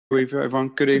Everyone,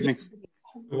 good evening.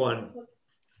 One.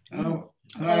 Oh,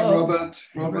 hi, Robert.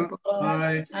 Robert,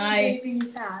 hi. Hi.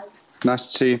 Nice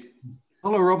to see you.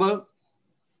 Hello, Robert.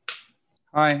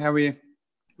 Hi, how are you?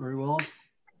 Very well.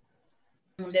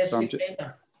 So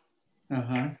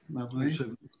Lovely.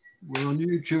 So we're on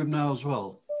YouTube now as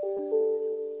well.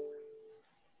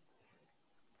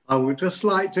 I would just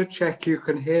like to check you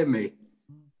can hear me.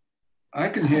 I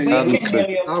can hear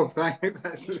you. Oh, thank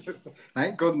goodness.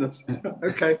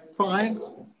 Okay, fine.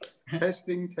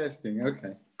 Testing.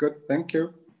 Okay, good. Thank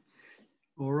you.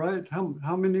 All right.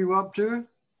 How many are you up to?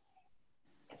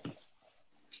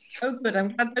 Oh, but I'm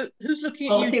glad. Who's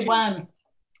looking at 41.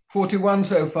 41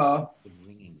 so far.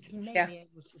 Yeah.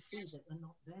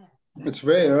 It's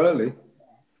very early.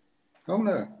 Oh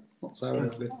no, not so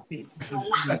early.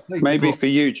 Maybe for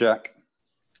you, Jack.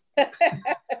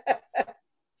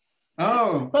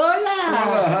 Oh. Paula.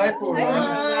 Paula. Hi,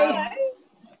 Paula.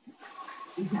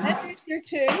 Hi. You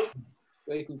too.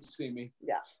 So you can see me.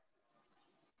 Yeah.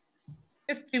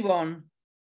 51.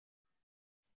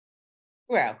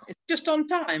 Well, it's just on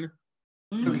time.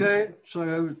 Okay,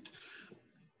 so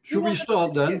should we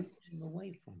start then?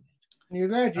 You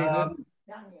there, Judy?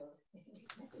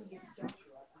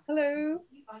 Hello.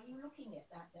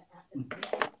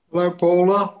 Hello,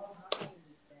 Paula.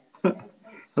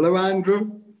 Hello,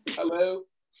 Andrew. Hello.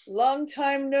 Long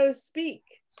time no speak.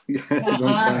 Yeah,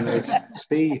 long time no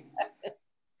see.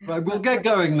 Right, we'll get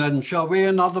going then, shall we?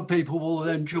 And other people will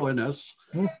then join us.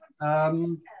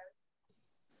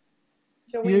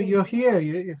 You're here.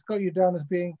 It's got you down as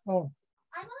being on.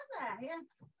 I'm on there, yeah.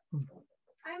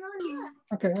 I'm on there.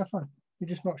 Okay, that's fine. You're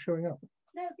just not showing up.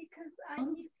 No, because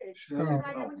I'm muted. Oh. Because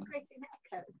I don't want to create an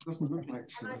echo. Doesn't look like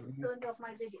And I've turned off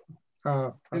my video.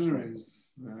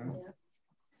 Hillary's there.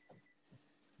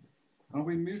 Are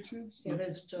we muted?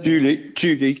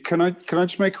 Julie, can I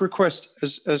just make a request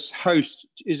as host?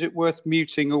 Is it worth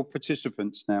muting all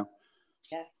participants now?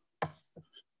 Yeah.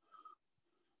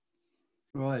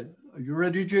 Right. Are you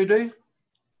ready, Judy?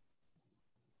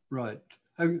 Right.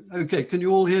 Okay. Can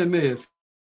you all hear me?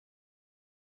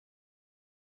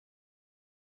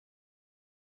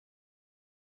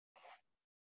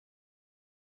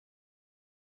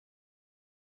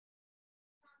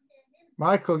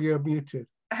 Michael, you're muted.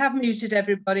 I have muted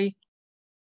everybody.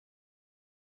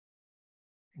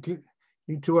 You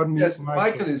need to unmute. Yes,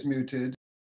 Michael is muted.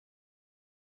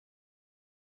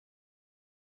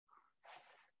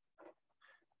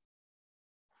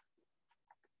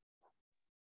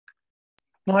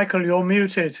 Michael, you're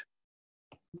muted.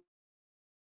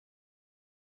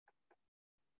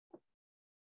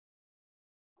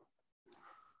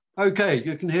 Okay,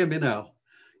 you can hear me now.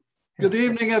 Good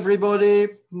evening, everybody.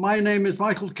 My name is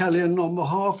Michael Kelly, and on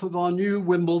behalf of our new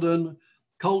Wimbledon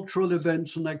Cultural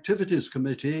Events and Activities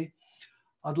Committee,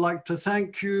 I'd like to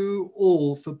thank you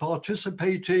all for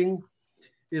participating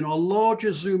in our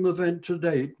largest Zoom event to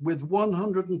date with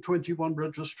 121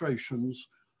 registrations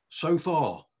so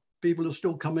far. People are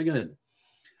still coming in.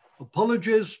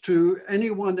 Apologies to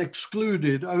anyone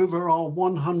excluded over our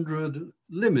 100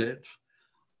 limit,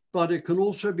 but it can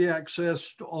also be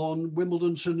accessed on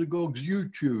Wimbledon Synagogue's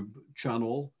YouTube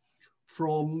channel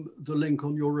from the link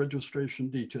on your registration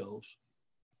details.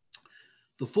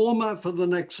 The format for the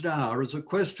next hour is that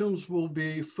questions will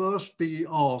first be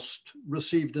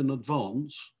received in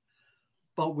advance,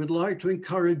 but we'd like to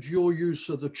encourage your use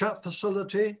of the chat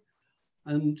facility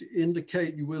and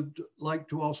indicate you would like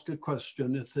to ask a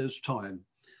question if there's time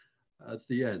at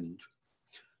the end.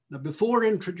 Now, before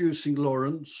introducing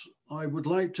Lawrence, I would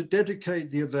like to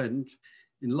dedicate the event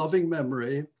in loving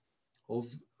memory of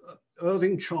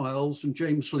Irving Childs and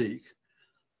James Leake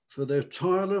for their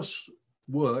tireless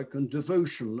work and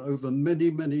devotion over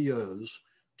many, many years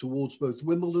towards both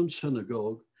Wimbledon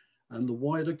Synagogue and the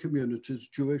wider communities,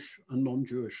 Jewish and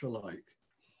non-Jewish alike.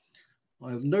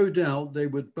 I have no doubt they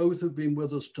would both have been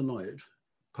with us tonight,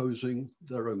 posing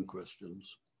their own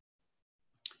questions.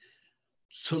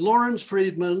 Sir Lawrence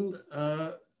Freedman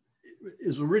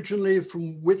is originally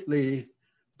from Whitley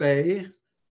Bay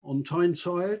on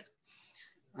Tyneside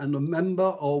and a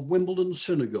member of Wimbledon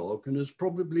Synagogue, and is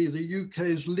probably the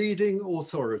UK's leading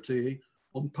authority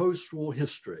on post-war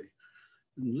history,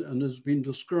 and has been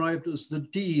described as the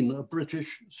Dean of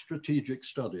British Strategic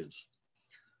Studies.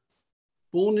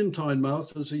 Born in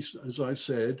Tynemouth, as I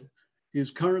said, he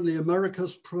is currently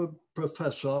Emeritus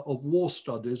Professor of War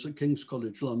Studies at King's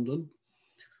College London.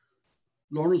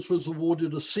 Lawrence was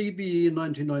awarded a CBE in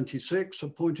 1996,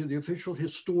 appointed the official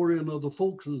historian of the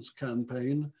Falklands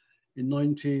Campaign in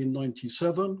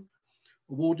 1997,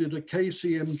 awarded a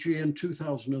KCMG in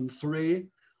 2003,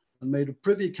 and made a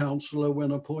Privy Councillor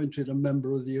when appointed a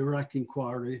member of the Iraq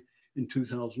inquiry in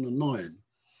 2009.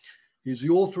 He's the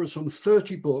author of some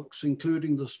 30 books,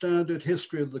 including The Standard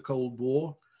History of the Cold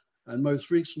War, and most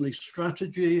recently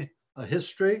Strategy, A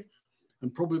History,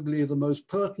 and probably the most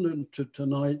pertinent to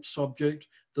tonight's subject,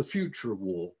 The Future of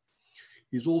War.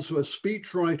 He's also a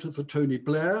speechwriter for Tony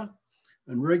Blair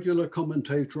and regular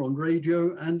commentator on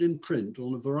radio and in print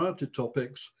on a variety of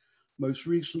topics, most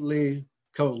recently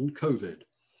on COVID.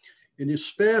 In his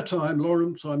spare time,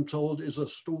 Lawrence, I'm told, is a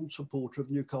staunch supporter of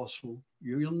Newcastle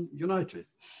United.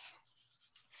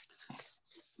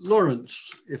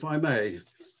 Lawrence, if I may,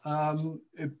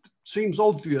 it seems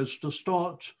obvious to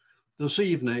start this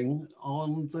evening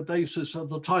on the basis of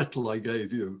the title I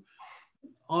gave you.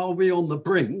 Are we on the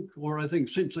brink, or I think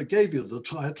since I gave you the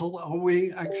title, are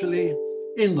we actually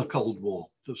in the Cold War,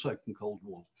 the Second Cold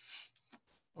War?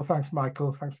 Well, thanks,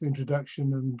 Michael. Thanks for the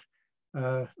introduction. And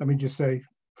let me just say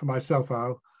for myself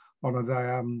how honoured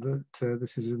I am that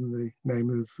this is in the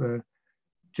name of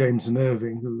James and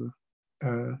Irving, who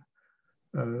are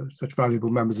such valuable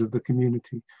members of the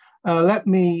community. Let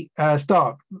me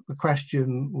start the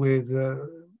question with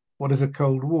what is a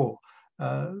Cold War?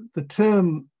 The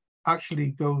term actually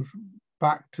goes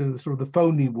back to sort of the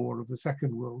phony war of the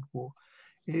Second World War.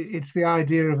 It's the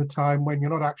idea of a time when you're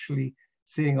not actually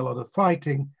seeing a lot of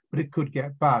fighting, but it could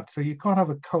get bad. So you can't have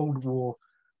a Cold War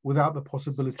without the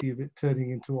possibility of it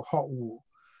turning into a hot war.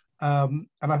 And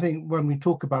I think when we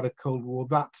talk about a Cold War,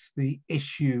 that's the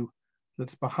issue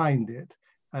that's behind it.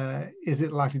 Is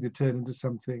it likely to turn into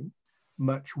something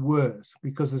much worse?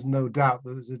 Because there's no doubt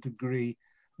that there's a degree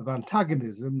of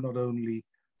antagonism, not only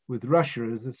with Russia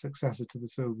as a successor to the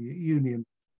Soviet Union,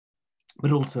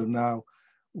 but also now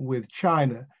with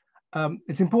China.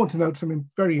 It's important to note some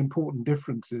very important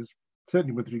differences,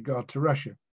 certainly with regard to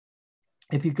Russia.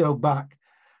 If you go back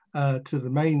to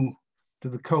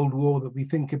the Cold War that we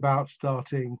think about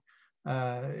starting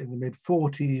in the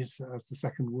mid-40s as the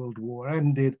Second World War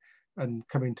ended and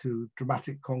coming to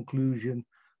dramatic conclusion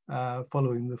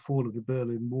following the fall of the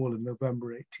Berlin Wall in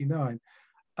November '89.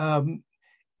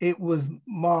 It was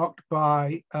marked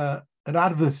by an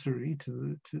adversary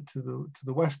to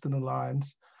the Western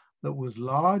alliance that was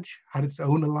large, had its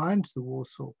own alliance, the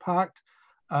Warsaw Pact.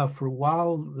 For a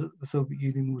while, the Soviet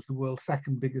Union was the world's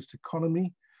second biggest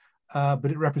economy,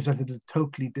 but it represented a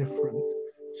totally different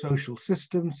social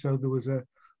system. So there was a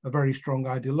very strong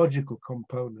ideological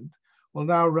component. Well,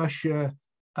 now Russia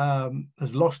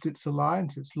has lost its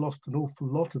alliance. It's lost an awful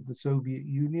lot of the Soviet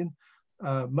Union.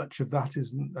 Much of that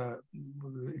is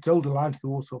its old alliance, the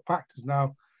Warsaw Pact, has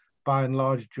now by and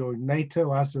large joined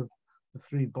NATO, as of the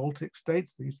 3 Baltic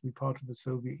states that used to be part of the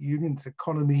Soviet Union. Its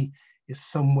economy is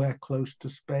somewhere close to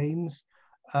Spain's.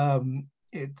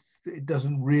 It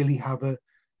doesn't really have a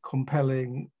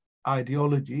compelling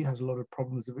ideology, has a lot of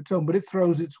problems of its own, but it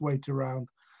throws its weight around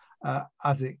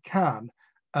as it can,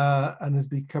 and has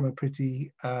become a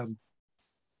pretty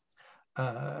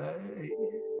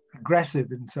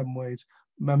aggressive in some ways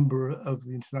member of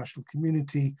the international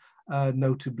community,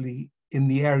 notably in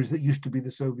the areas that used to be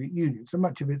the Soviet Union. So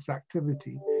much of its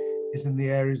activity is in the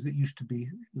areas that used to be,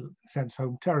 in a sense,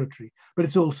 home territory, but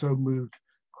it's also moved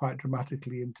quite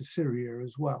dramatically into Syria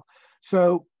as well.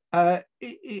 So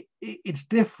it's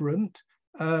different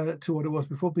to what it was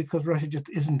before, because Russia just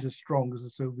isn't as strong as the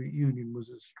Soviet Union was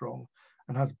as strong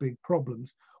and has big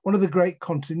problems. One of the great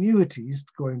continuities,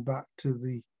 going back to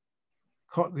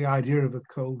the idea of a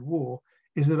Cold War,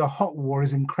 is that a hot war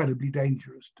is incredibly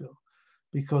dangerous still,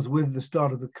 because with the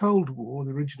start of the Cold War,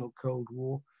 the original Cold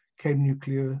War, came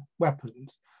nuclear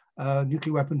weapons.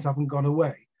 Nuclear weapons haven't gone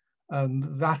away,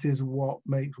 and that is what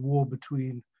makes war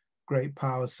between great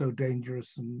powers so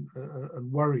dangerous and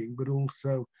worrying, but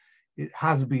also it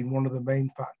has been one of the main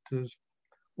factors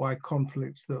why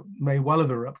conflicts that may well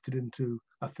have erupted into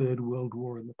a third world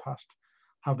war in the past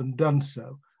haven't done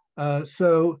so.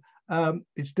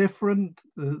 It's different,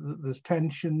 there's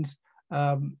tensions,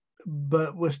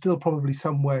 but we're still probably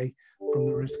some way from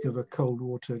the risk of a Cold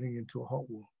War turning into a hot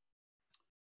war.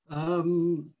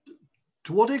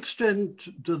 To what extent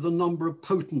do the number of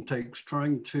potentates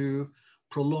trying to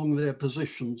prolong their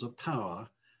positions of power,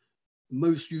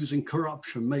 most using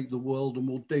corruption, make the world a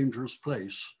more dangerous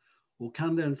place? Or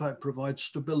can they in fact provide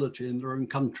stability in their own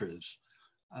countries?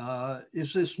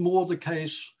 Is this more the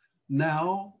case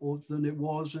now or than it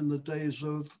was in the days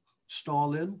of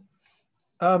Stalin?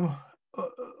 Are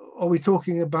we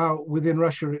talking about within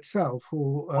Russia itself,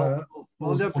 or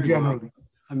generally?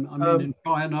 I mean in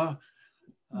China,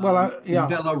 in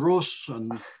Belarus,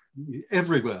 and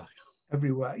everywhere.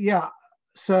 Everywhere, yeah.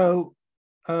 So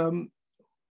for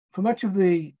much of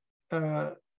the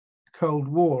Cold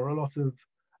War, a lot of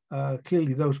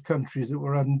clearly those countries that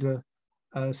were under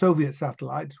Soviet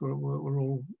satellites were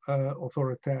all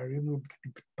authoritarian. They were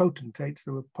potentates.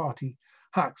 They were party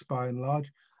hacks by and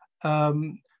large.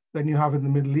 Then you have in the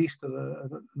Middle East a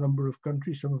number of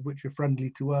countries, some of which are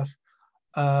friendly to us,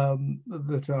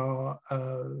 that are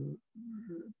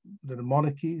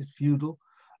monarchies, feudal.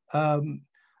 As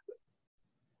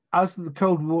the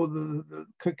Cold War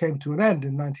came to an end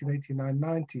in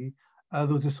 1989-90, there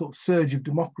was a sort of surge of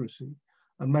democracy,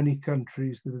 and many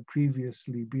countries that had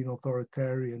previously been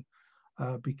authoritarian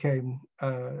became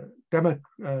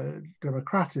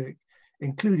democratic,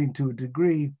 including to a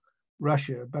degree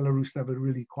Russia. Belarus never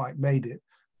really quite made it,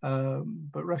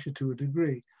 but Russia to a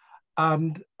degree.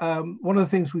 And one of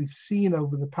the things we've seen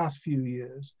over the past few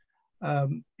years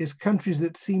is countries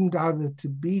that seemed either to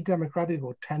be democratic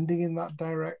or tending in that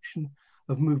direction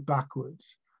have moved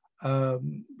backwards.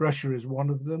 Russia is one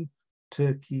of them,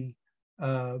 Turkey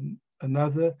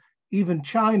another, even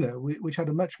China, which had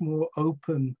a much more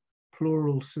open,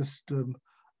 plural system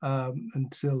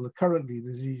until the current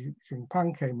leader, Xi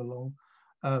Jinping, came along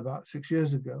about 6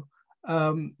 years ago.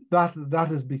 That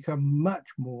has become much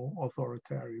more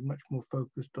authoritarian, much more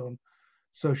focused on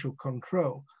social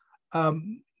control.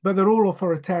 But they're all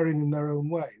authoritarian in their own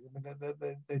way. I mean,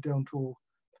 they don't all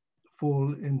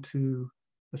fall into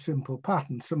a simple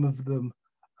pattern. Some of them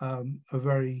are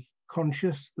very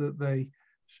conscious that they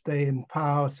stay in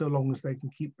power so long as they can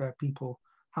keep their people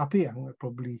happy. I think that's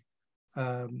probably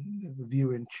the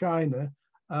view in China.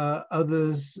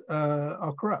 Others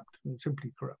are corrupt,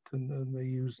 simply corrupt, and they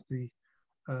use the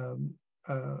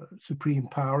supreme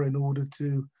power in order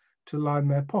to line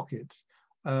their pockets.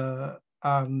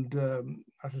 And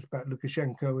I suspect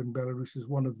Lukashenko in Belarus is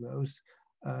one of those.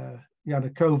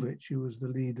 Yanukovych, who was the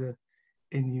leader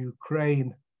in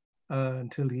Ukraine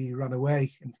until he ran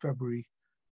away in February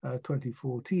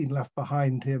 2014, left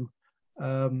behind him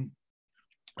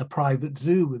a private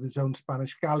zoo with his own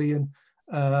Spanish galleon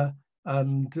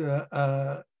and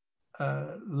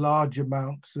large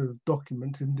amounts of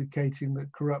documents indicating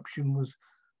that corruption was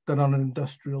done on an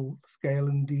industrial scale,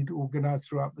 indeed organized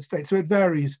throughout the state. So it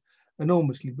varies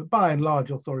enormously, but by and large,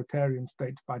 authoritarian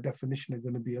states by definition are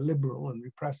going to be illiberal and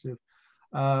repressive,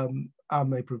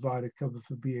 and they provide a cover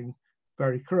for being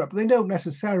very corrupt. They don't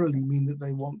necessarily mean that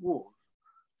they want wars.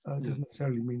 It doesn't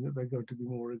necessarily mean that they're going to be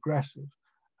more aggressive.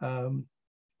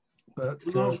 But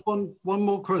can I ask one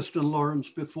more question,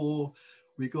 Lawrence, before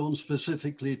we go on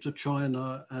specifically to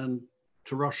China and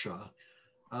to Russia.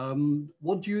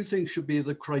 What do you think should be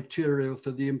the criteria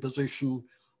for the imposition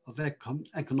of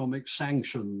economic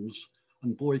sanctions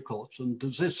and boycotts? And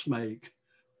does this make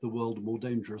the world a more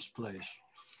dangerous place?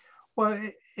 Well,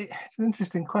 it's an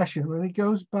interesting question. When it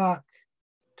goes back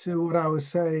to what I was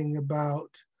saying about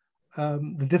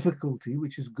the difficulty,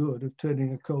 which is good, of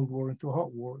turning a Cold War into a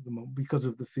hot war at the moment because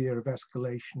of the fear of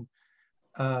escalation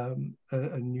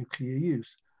and nuclear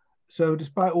use. So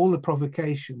despite all the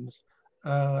provocations,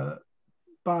 by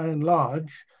and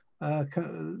large,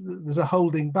 there's a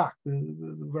holding back. They're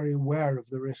very aware of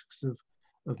the risks of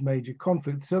major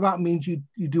conflict. So that means you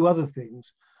do other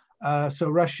things. So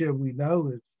Russia, we know,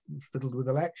 is fiddled with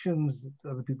elections,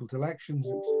 other people's elections.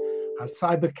 It has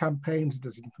cyber campaigns, it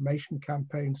does information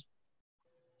campaigns.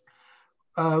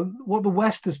 What the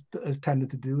West has tended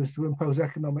to do is to impose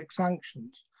economic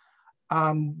sanctions.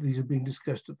 And these are being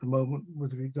discussed at the moment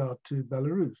with regard to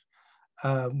Belarus.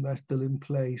 They're still in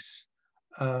place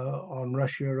on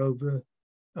Russia over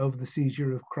the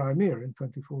seizure of Crimea in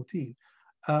 2014.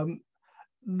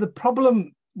 The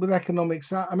problem with economic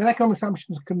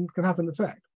sanctions can have an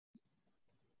effect,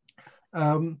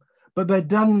 but they're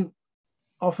done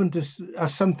often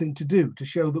as something to do to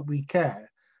show that we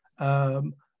care,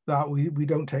 that we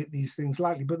don't take these things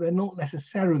lightly, but they're not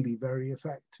necessarily very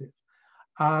effective.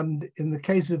 And in the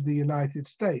case of the United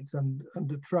States and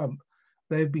under Trump,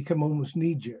 they've become almost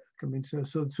knee-jerk. I mean, so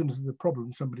as soon as there's a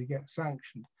problem, somebody gets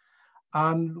sanctioned.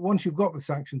 And once you've got the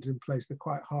sanctions in place, they're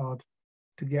quite hard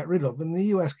to get rid of. And the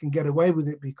US can get away with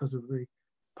it because of the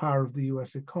power of the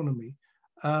US economy.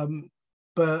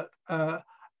 But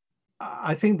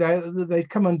I think they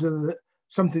come under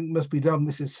something must be done.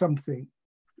 This is something,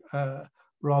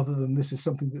 rather than this is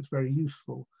something that's very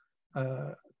useful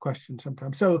question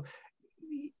sometimes. So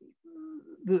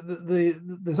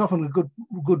there's often a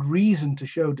good reason to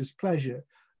show displeasure,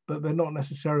 but they're not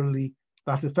necessarily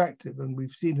that effective. And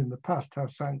we've seen in the past how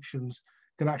sanctions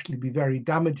can actually be very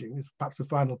damaging. It's perhaps the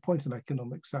final point on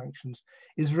economic sanctions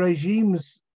is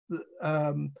regimes that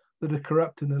are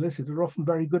corrupt and illicit are often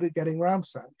very good at getting around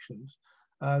sanctions.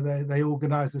 They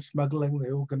organize the smuggling, they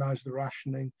organize the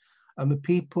rationing, and the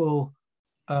people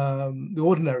the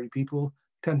ordinary people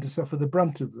tend to suffer the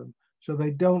brunt of them. So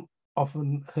they don't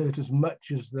often hurt as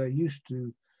much as they're used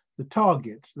to the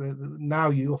targets. Now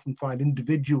you often find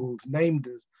individuals named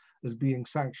as being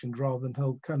sanctioned rather than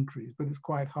whole countries, but it's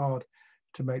quite hard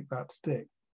to make that stick.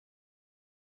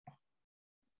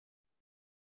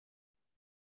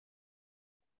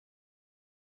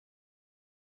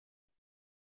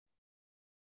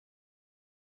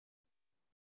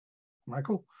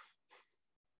 Michael?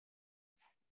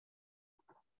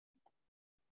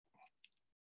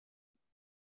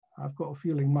 I've got a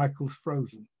feeling Michael's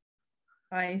frozen.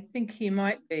 I think he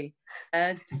might be.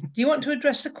 Do you want to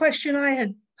address the question I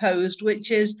had posed,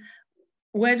 which is,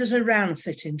 where does Iran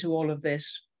fit into all of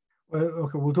this? Well,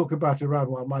 okay, we'll talk about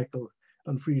Iran while Michael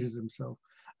unfreezes himself.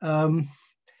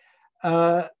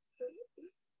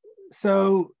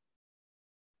 So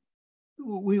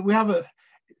we have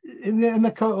in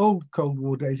the old Cold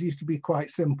War days, it used to be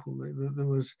quite simple. There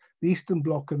was the Eastern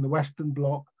Bloc and the Western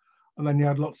Bloc, and then you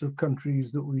had lots of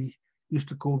countries that we used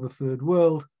to call the Third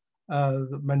World,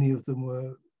 that many of them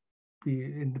were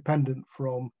independent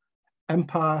from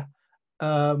empire,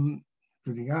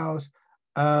 including ours,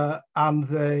 and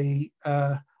they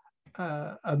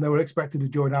were expected to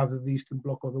join either the Eastern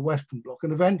Bloc or the Western Bloc.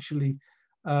 And eventually,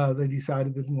 they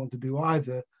decided they didn't want to do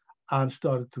either, and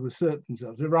started to assert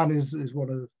themselves. Iran is one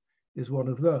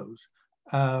of those.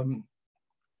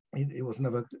 It was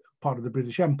never part of the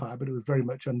British Empire, but it was very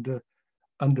much under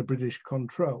British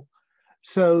control.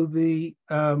 So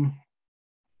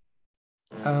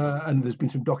and there's been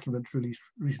some documents released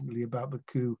recently about the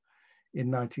coup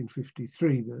in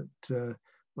 1953 that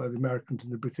where the Americans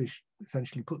and the British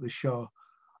essentially put the Shah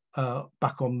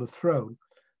back on the throne.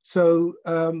 So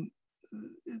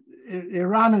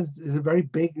Iran is a very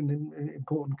big and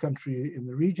important country in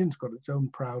the region. It's got its own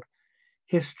proud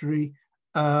history,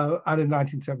 and in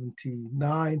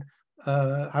 1979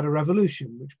 had a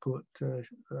revolution which put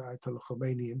Ayatollah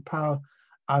Khomeini in power,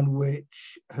 and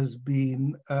which has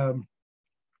been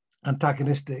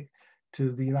antagonistic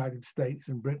to the United States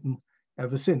and Britain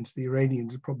ever since. The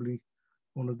Iranians are probably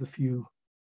one of the few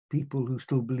people who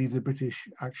still believe the British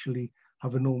actually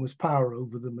have enormous power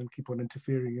over them and keep on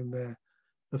interfering in their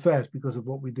affairs because of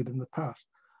what we did in the past.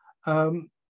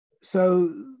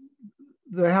 So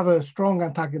they have a strong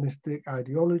antagonistic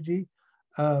ideology,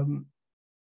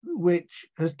 which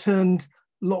has turned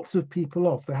lots of people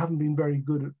off. They haven't been very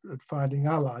good at finding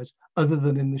allies other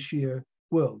than in the Shia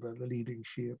world. They're the leading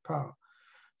Shia power.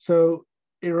 So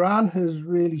Iran has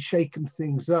really shaken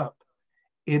things up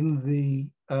in the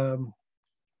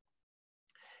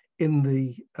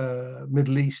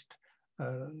Middle East,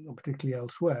 not particularly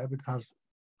elsewhere, but it has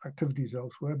activities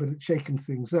elsewhere, but it's shaken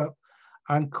things up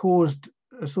and caused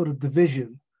a sort of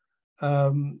division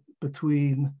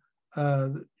between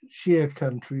Shia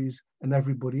countries and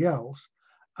everybody else.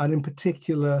 And in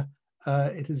particular,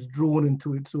 it has drawn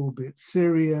into its orbit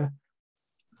Syria,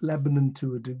 Lebanon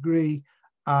to a degree,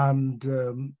 and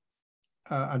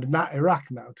Iraq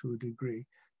now to a degree,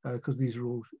 because these are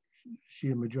all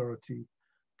Shia majority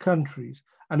countries.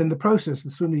 And in the process, the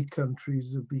Sunni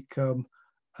countries have become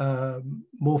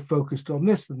more focused on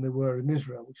this than they were in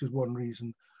Israel, which is one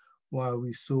reason why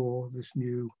we saw this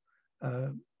new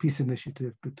peace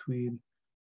initiative between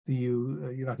the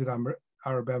United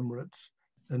Arab Emirates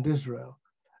and Israel.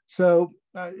 So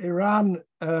Iran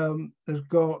has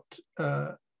got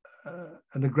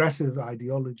an aggressive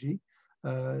ideology.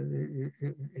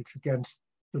 It's against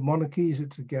the monarchies,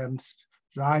 it's against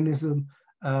Zionism,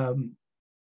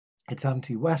 it's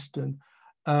anti-Western,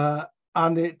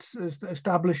 and it's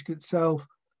established itself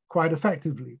quite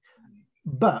effectively.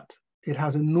 But it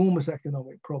has enormous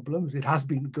economic problems. It has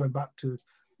been, going back to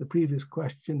the previous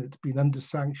question, it's been under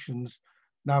sanctions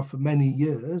now for many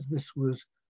years. This was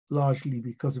largely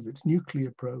because of its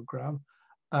nuclear program.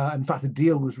 In fact, the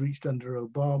deal was reached under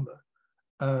Obama,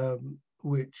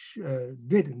 which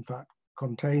did in fact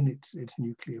contain its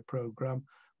nuclear program,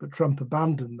 but Trump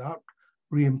abandoned that,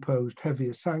 reimposed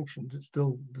heavier sanctions. It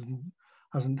still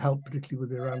hasn't helped particularly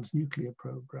with Iran's nuclear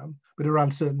program, but Iran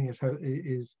certainly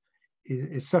is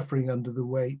suffering under the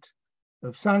weight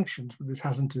of sanctions, but this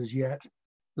hasn't as yet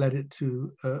led it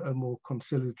to a more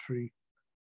conciliatory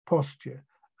posture.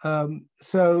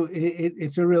 So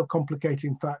it's a real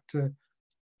complicating factor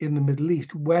in the Middle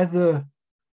East. Whether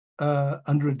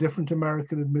under a different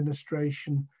American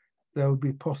administration there would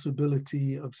be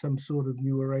possibility of some sort of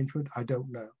new arrangement, I don't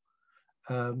know.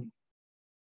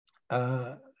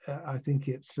 I think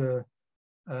it's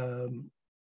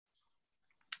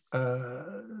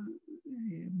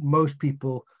most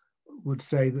people would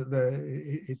say that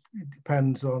it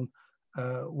depends on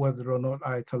whether or not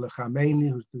Ayatollah Khamenei,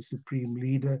 who's the supreme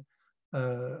leader,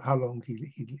 how long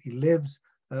he lives,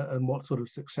 and what sort of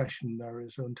succession there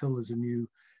is. So until there's a new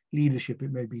leadership,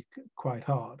 it may be quite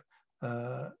hard.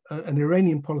 And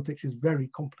Iranian politics is very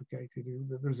complicated.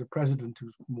 There's a president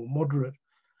who's more moderate,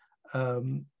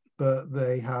 but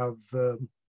they have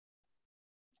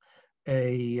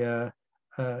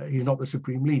he's not the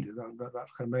supreme leader,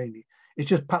 that's Khamenei. It's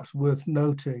just perhaps worth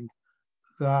noting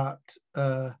that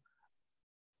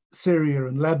Syria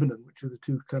and Lebanon, which are the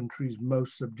two countries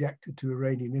most subjected to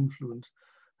Iranian influence,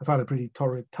 have had a pretty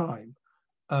torrid time.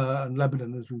 And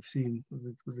Lebanon, as we've seen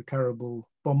with the terrible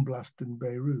bomb blast in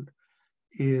Beirut,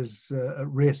 is at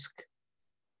risk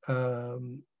of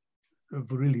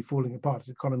really falling apart. Its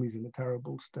economy is in a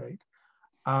terrible state.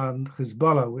 And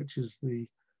Hezbollah, which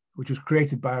was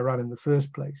created by Iran in the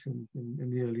first place in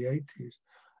the early 80s,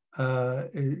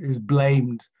 is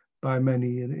blamed by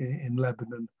many in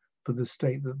Lebanon for the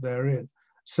state that they're in.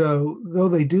 So though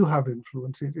they do have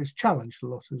influence, it is challenged a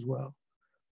lot as well.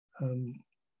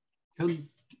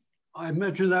 I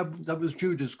imagine that was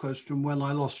Judith's question when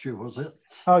I lost you, was it?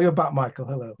 Oh, you're back, Michael.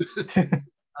 Hello.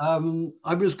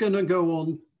 I was going to go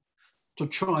on to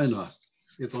China,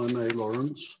 if I may,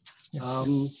 Lawrence.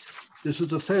 This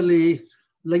is a fairly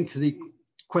lengthy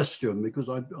question because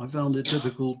I found it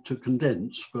difficult to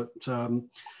condense, but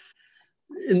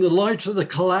in the light of the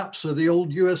collapse of the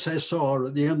old USSR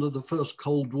at the end of the First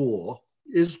Cold War,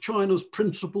 is China's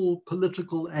principal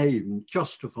political aim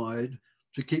justified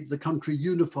to keep the country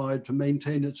unified to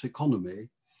maintain its economy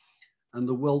and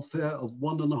the welfare of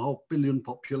 1.5 billion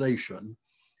population,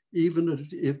 even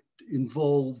if it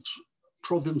involves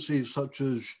provinces such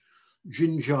as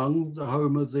Xinjiang, the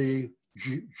home of the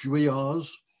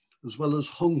Zhuyias, as well as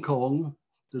Hong Kong,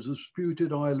 the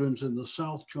disputed islands in the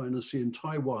South China Sea and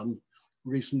Taiwan,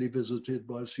 recently visited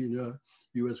by a senior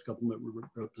US government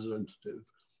representative.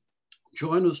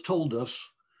 China's told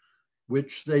us,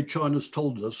 China's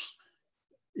told us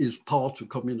is part of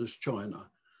communist China.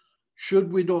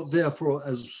 Should we not therefore,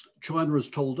 as China has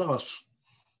told us,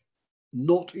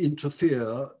 not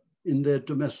interfere in their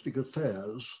domestic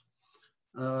affairs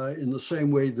in the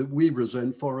same way that we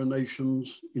resent foreign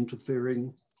nations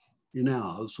interfering in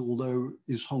ours, although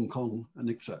is Hong Kong an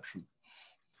exception?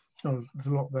 Oh, there's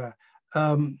a lot there.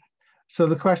 So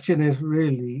the question is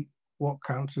really what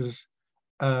counts as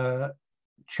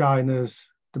China's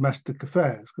domestic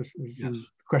affairs, because yes, the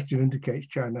question indicates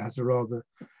China has a rather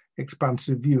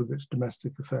expansive view of its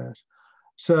domestic affairs.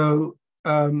 So,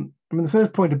 I mean, the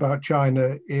first point about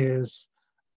China is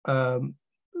that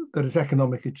its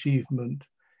economic achievement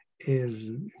is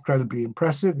incredibly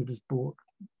impressive. It has brought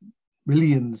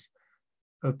millions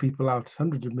of people out,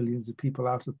 hundreds of millions of people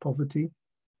out of poverty.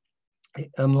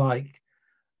 Unlike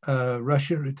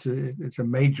Russia, it's a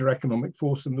major economic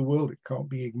force in the world. It can't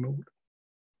be ignored.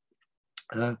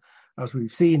 As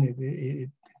we've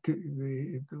seen,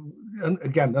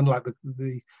 again, unlike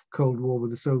the Cold War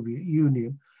with the Soviet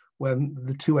Union, when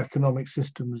the two economic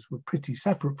systems were pretty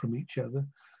separate from each other,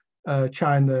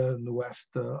 China and the West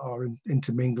are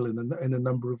intermingling in a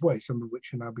number of ways, some of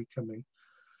which are now becoming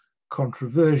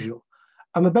controversial.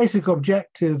 And the basic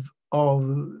objective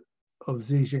of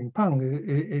Xi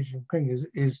Jinping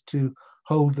is to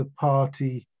hold the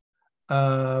party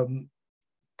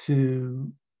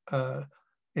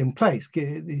in place.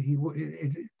 It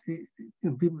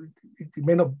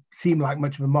may not seem like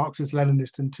much of a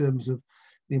Marxist-Leninist in terms of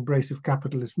the embrace of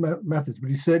capitalist methods, but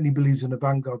he certainly believes in a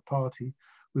vanguard party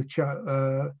with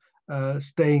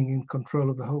staying in control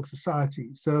of the whole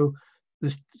society. So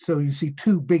you see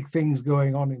two big things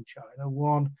going on in China.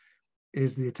 One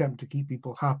is the attempt to keep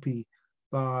people happy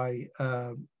by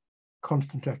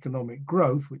constant economic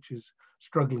growth, which is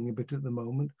struggling a bit at the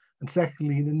moment. And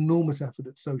secondly, an enormous effort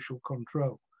at social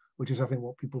control, which is, I think,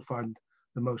 what people find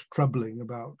the most troubling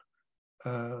about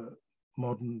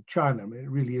modern China. I mean, it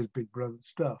really is Big Brother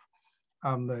stuff.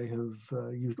 And they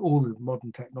have used all the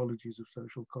modern technologies of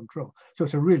social control. So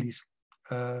it's a really,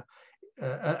 and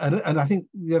I think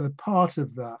the other part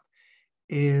of that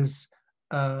is,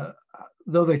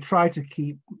 though they try to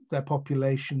keep their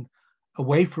population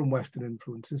away from Western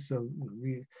influences, so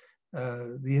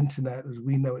the internet, as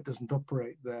we know it, doesn't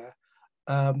operate there.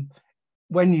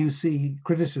 When you see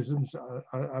criticisms,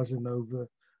 as in over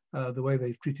the way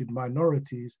they've treated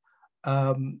minorities,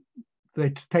 they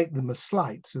take them as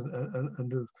slights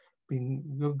and have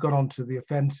gone onto the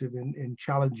offensive in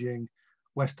challenging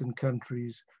Western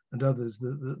countries and others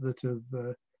that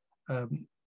have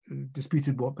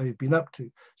disputed what they've been up to.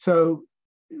 So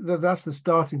that's the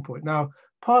starting point. Now,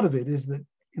 part of it is that,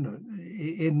 you know,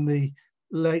 in the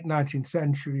late 19th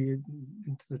century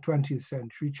into the 20th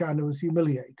century, China was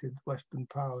humiliated. Western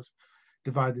powers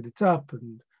divided it up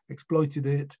and exploited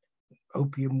it,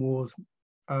 opium wars.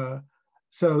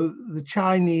 So the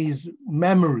Chinese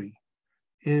memory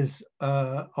is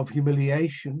of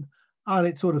humiliation, and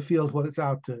it sort of feels, well, it's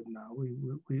our turn now.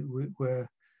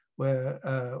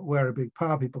 We're a big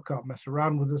power. People can't mess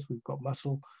around with us. We've got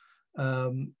muscle,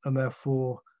 and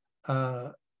therefore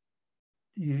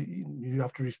you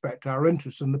have to respect our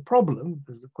interests. And the problem,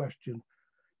 as the question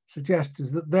suggests,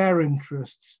 is that their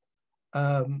interests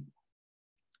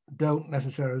don't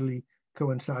necessarily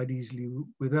coincide easily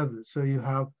with others. So you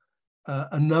have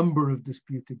a number of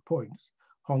disputed points.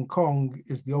 Hong Kong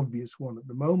is the obvious one at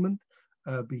the moment,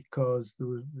 because there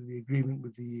was the agreement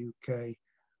with the UK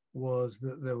was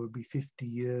that there would be 50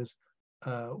 years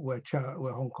where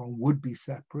Hong Kong would be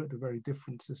separate, a very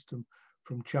different system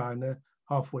from China.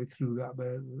 Halfway through that,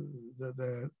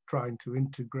 they're trying to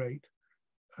integrate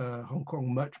Hong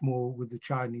Kong much more with the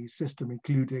Chinese system,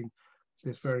 including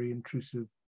this very intrusive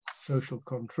social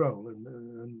control.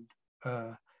 And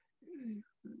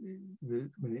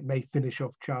it may finish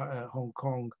off Hong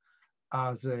Kong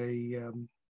as a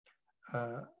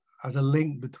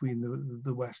link between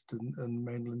the West and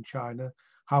mainland China.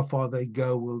 How far they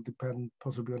go will depend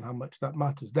possibly on how much that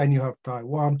matters. Then you have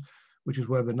Taiwan, which is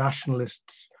where the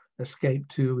nationalists escaped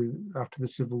to after the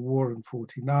Civil War in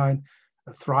 '49,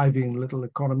 a thriving little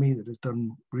economy that has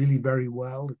done really very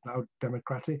well. It's now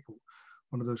democratic,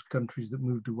 one of those countries that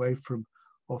moved away from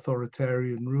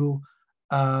authoritarian rule.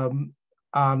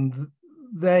 And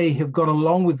they have gone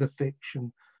along with the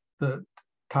fiction that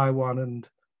Taiwan and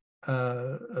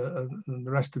the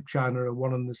rest of China are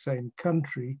one and the same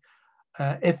country.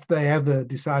 If they ever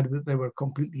decided that they were a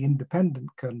completely independent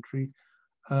country,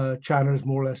 China has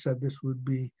more or less said this would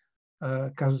be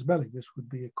casus belli, this would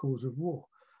be a cause of war.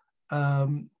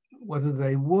 Whether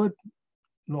they would,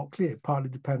 not clear, partly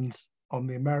depends on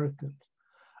the Americans.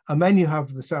 And then you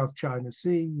have the South China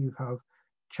Sea, you have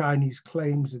Chinese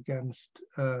claims against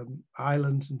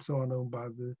islands and so on owned by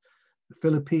the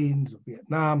Philippines or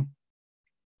Vietnam,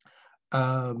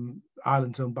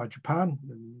 islands owned by Japan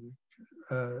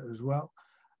as well.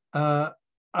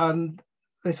 And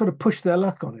they sort of push their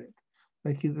luck on it.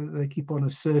 They keep on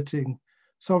asserting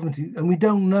sovereignty, and we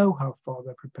don't know how far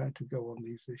they're prepared to go on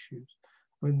these issues.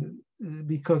 I mean,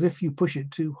 because if you push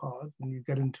it too hard and you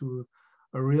get into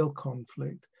a real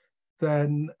conflict,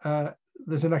 then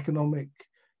there's an economic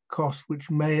cost which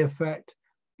may affect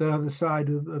the other side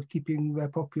of keeping their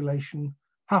population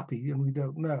happy, and we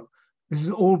don't know. This has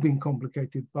all been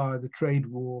complicated by the trade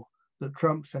war that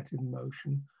Trump set in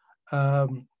motion,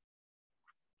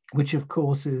 which of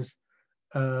course is,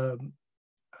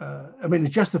 I mean,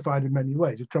 it's justified in many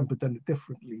ways. If Trump had done it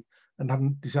differently and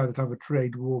hadn't decided to have a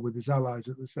trade war with his allies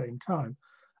at the same time,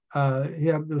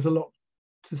 there was a lot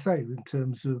to say in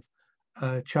terms of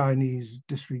Chinese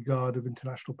disregard of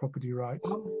international property rights.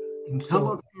 How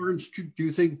much, Lawrence, do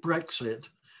you think Brexit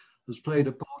has played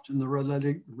a part in the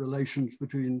relations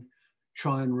between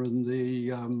China and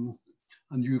the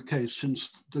UK since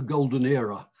the golden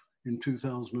era in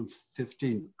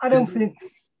 2015? I don't think.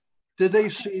 Did they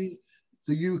see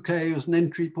the UK as an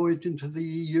entry point into the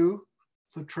EU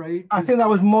for trade? I think that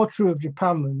was more true of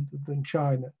Japan than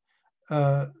China.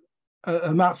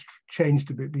 And that's changed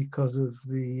a bit because of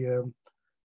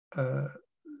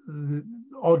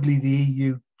oddly, the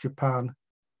EU-Japan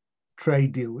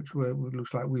trade deal, which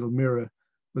looks like we'll mirror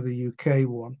with the UK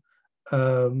one,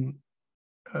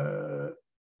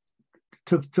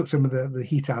 took some of the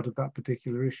heat out of that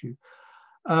particular issue.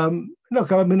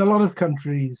 Look, I mean, a lot of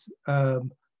countries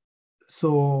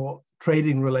saw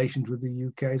trading relations with the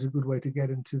UK as a good way to get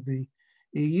into the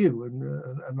EU,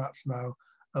 and that's now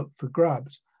up for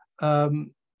grabs.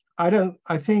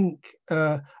 I think,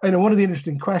 one of the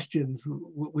interesting questions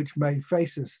which may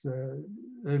face us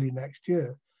early next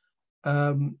year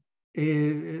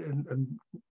is, and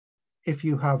if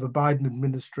you have a Biden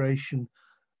administration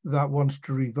that wants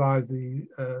to revive the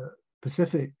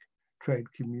Pacific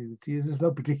trade community, there's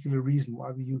no particular reason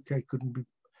why the UK couldn't be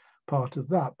part of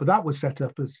that. But that was set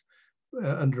up as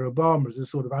under Obama as a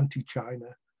sort of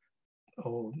anti-China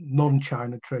or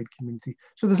non-China trade community.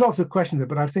 So there's lots of questions there,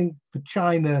 but I think for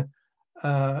China,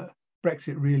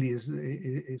 Brexit really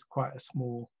is quite a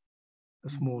small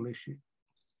issue.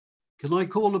 Can I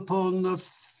call upon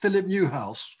Philip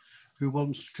Newhouse, who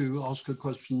wants to ask a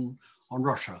question on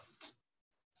Russia?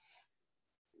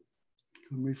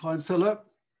 Can we find Philip?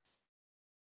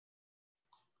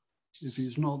 If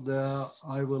he's not there,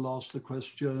 I will ask the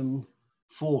question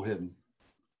for him.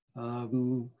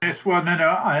 Yes, well, no,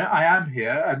 I am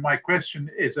here, and my question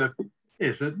is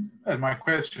is, and my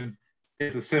question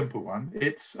is a simple one.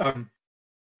 It's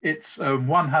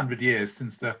 100 years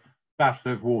since the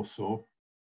Battle of Warsaw,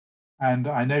 and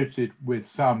I noted with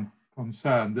some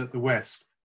concern that the West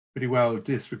pretty well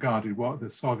disregarded what the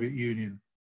Soviet Union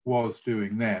was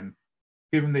doing then.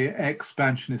 Given the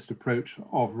expansionist approach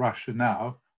of Russia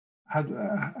now,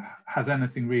 has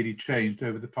anything really changed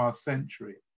over the past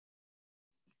century?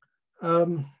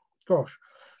 Gosh,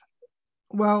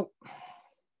 well,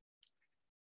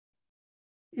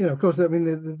 you know, of course, I mean,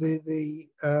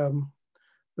 there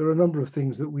are a number of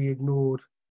things that we ignored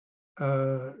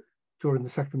during the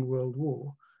Second World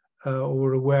War, or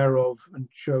were aware of and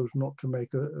chose not to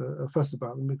make a fuss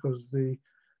about them because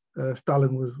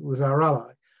Stalin was our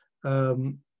ally.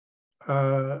 And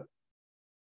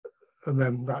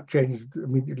then that changed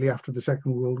immediately after the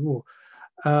Second World War.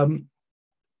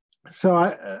 So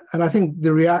I think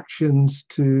the reactions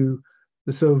to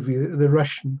the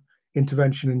Russian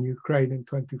intervention in Ukraine in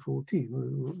 2014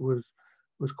 was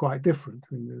quite different.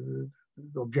 I mean,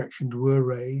 the objections were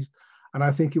raised, and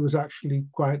I think it was actually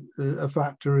quite a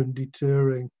factor in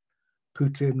deterring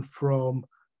Putin from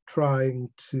trying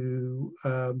to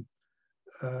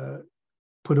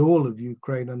put all of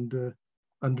Ukraine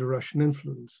under Russian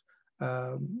influence.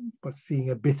 But seeing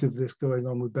a bit of this going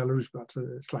on with Belarus, that's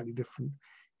a slightly different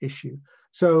issue.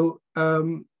 So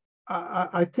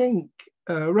I think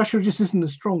Russia just isn't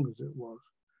as strong as it was,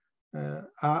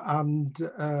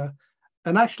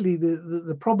 and actually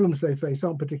the problems they face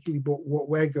aren't particularly what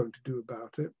we're going to do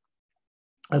about it,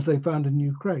 as they found in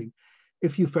Ukraine.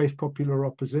 If you face popular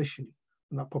opposition,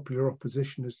 and that popular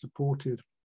opposition is supported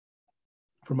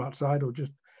from outside or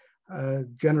just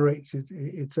generates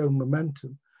its own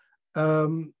momentum,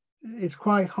 it's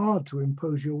quite hard to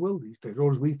impose your will these days,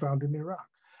 or as we found in Iraq.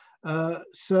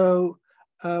 So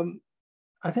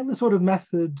I think the sort of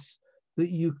methods that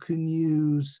you can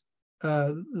use,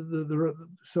 the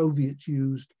Soviets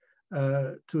used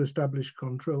to establish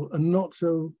control, are not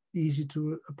so easy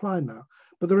to apply now.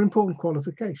 But there are important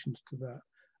qualifications to that.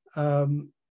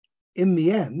 In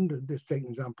the end, let's take an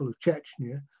example of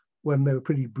Chechnya, when they were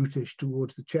pretty brutish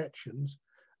towards the Chechens,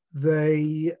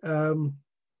 it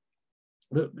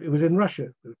was in Russia,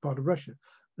 it was part of Russia.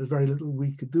 There's very little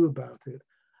we could do about it.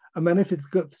 And then if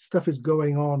stuff is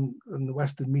going on and the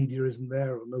Western media isn't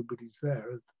there or nobody's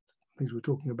there, things we're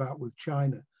talking about with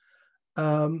China,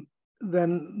 then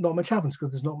not much happens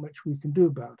because there's not much we can do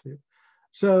about it.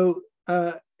 So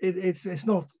it's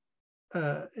not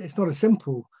a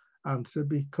simple answer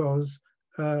because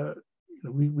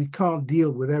we can't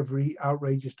deal with every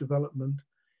outrageous development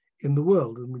in the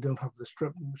world, and we don't have the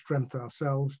strength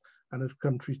ourselves. And if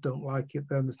countries don't like it,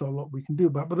 then there's not a lot we can do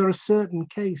about it. But there are certain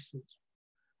cases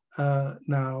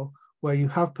now where you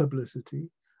have publicity,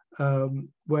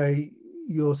 where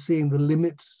you're seeing the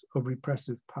limits of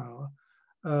repressive power,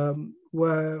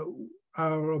 where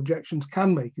our objections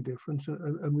can make a difference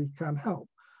and we can help.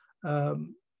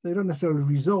 They don't necessarily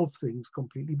resolve things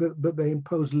completely, but they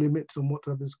impose limits on what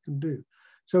others can do.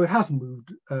 So it has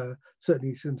moved,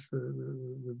 certainly since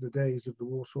the days of the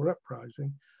Warsaw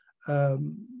Uprising.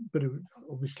 But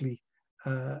obviously,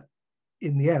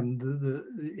 in the end,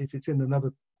 if it's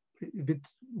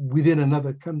within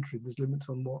another country, there's limits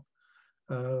on what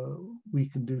we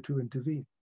can do to intervene.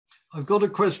 I've got a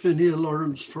question here,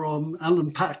 Lawrence, from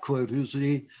Alan Packwood, who's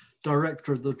the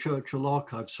director of the Churchill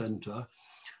Archive Centre.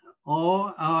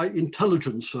 Are our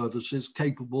intelligence services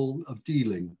capable of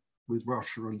dealing with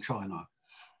Russia and China?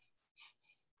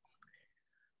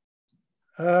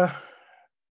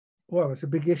 Well, it's a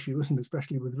big issue, isn't it?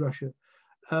 Especially with Russia.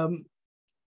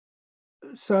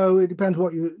 So it depends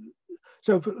what you.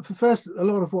 So for first, a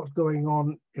lot of what's going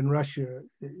on in Russia,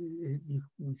 you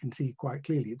can see quite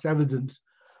clearly. It's evidence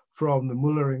from the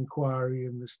Mueller inquiry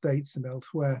in the States and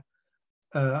elsewhere,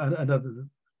 and other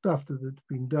stuff that's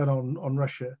been done on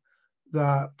Russia,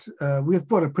 that we've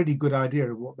got a pretty good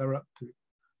idea of what they're up to,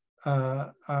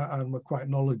 and we're quite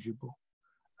knowledgeable.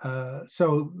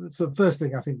 So the first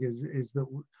thing I think is that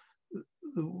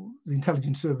the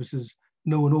intelligence services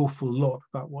know an awful lot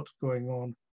about what's going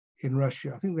on in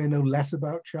Russia. I think they know less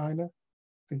about China. I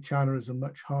think China is a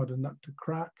much harder nut to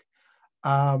crack.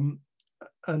 And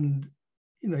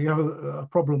you have a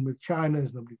problem with China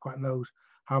is nobody quite knows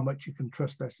how much you can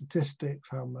trust their statistics,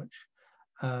 how much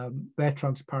they're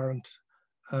transparent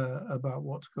about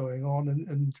what's going on.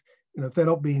 And if they're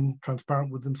not being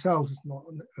transparent with themselves, it's not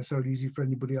necessarily easy for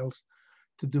anybody else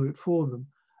to do it for them.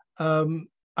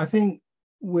 I think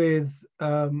with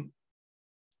one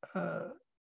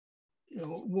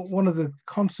of the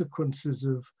consequences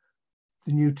of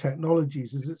the new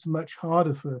technologies is it's much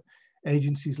harder for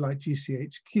agencies like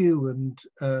GCHQ and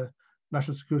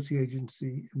National Security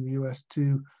Agency in the US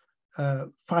to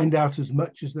find out as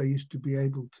much as they used to be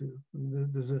able to.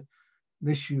 And there's an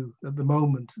issue at the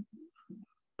moment,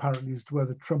 apparently, as to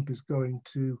whether Trump is going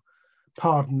to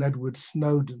pardon Edward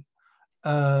Snowden,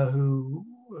 who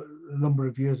a number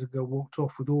of years ago walked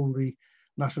off with all the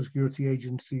National Security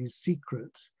Agency's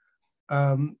secrets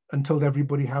and told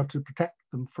everybody how to protect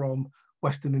them from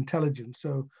Western intelligence.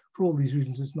 So for all these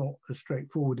reasons, it's not as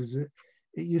straightforward as it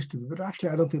used to be. But actually,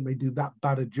 I don't think they do that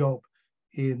bad a job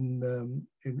in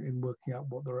working out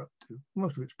what they're up to.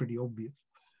 Most of it's pretty obvious.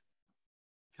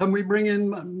 Can we bring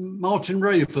in Martin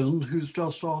Raven, who's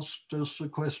just asked us a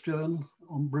question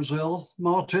on Brazil?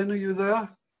 Martin, are you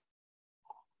there?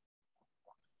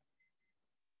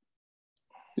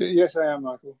 Yes, I am,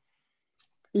 Michael.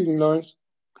 Evening, Lawrence.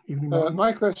 Evening,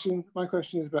 my question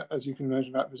is about, as you can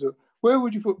imagine, about Brazil. Where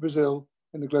would you put Brazil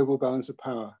in the global balance of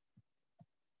power?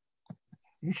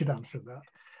 You should answer that.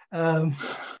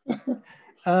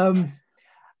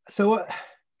 So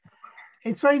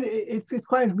it's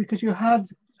quite, because you had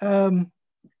a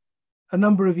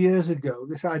number of years ago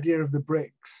this idea of the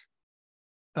BRICS,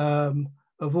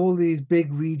 of all these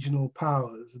big regional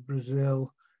powers: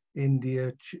 Brazil,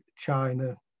 India,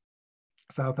 China,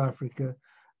 South Africa,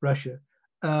 Russia,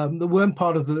 that weren't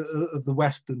part of the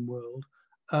Western world,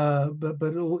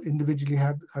 but all individually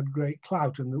had great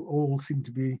clout, and all seemed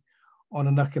to be on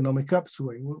an economic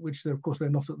upswing, which of course they're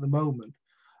not at the moment,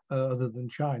 other than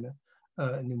China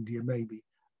and India maybe.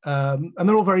 And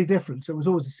they're all very different. So it was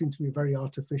always seemed to be a very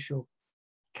artificial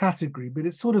category, but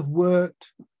it sort of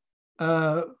worked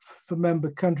for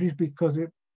member countries because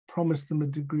it promised them a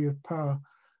degree of power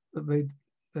that they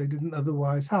didn't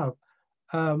otherwise have.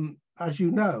 As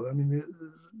you know, I mean,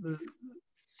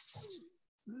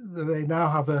 they now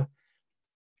have a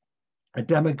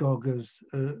demagogue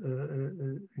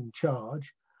in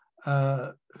charge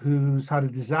who's had a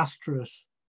disastrous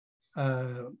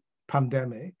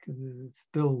pandemic. It's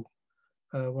still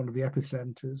one of the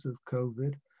epicenters of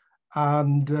COVID,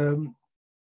 and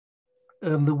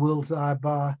the world's eye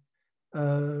by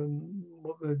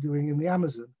what they're doing in the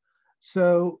Amazon.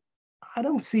 So I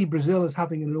don't see Brazil as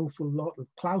having an awful lot of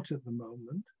clout at the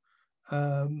moment.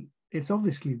 It's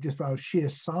obviously just about sheer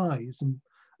size and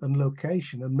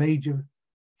location, a major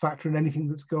factor in anything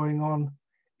that's going on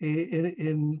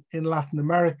in Latin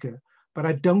America. But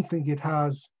I don't think it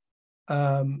has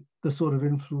the sort of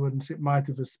influence it might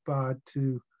have aspired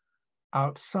to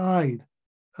outside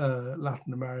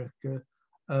Latin America,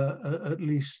 at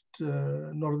least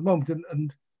not at the moment,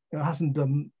 and it hasn't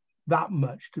done that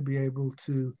much to be able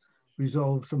to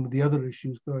resolve some of the other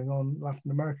issues going on in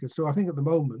Latin America. So I think at the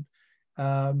moment,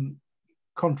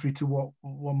 contrary to what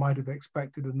one might have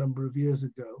expected a number of years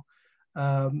ago,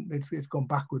 it's gone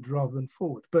backwards rather than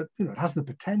forward. But it has the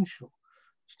potential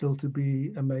still to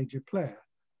be a major player,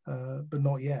 but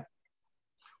not yet.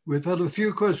 We've had a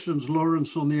few questions,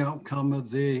 Lawrence, on the outcome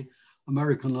of the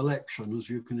American election, as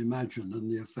you can imagine, and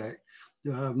the effect.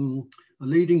 A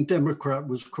leading Democrat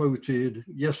was quoted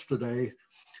yesterday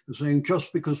as saying,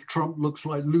 just because Trump looks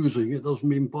like losing, it doesn't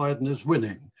mean Biden is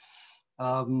winning.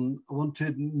 I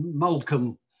wanted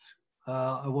Malcolm,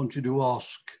 I wanted to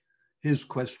ask his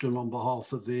question on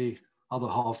behalf of the other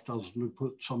half dozen who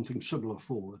put something similar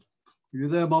forward. Are you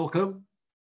there, Malcolm?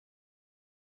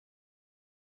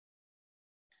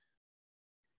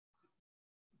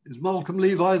 Is Malcolm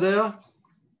Levi there?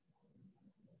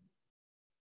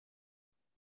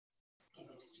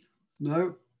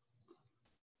 No?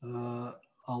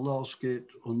 I'll ask it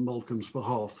on Malcolm's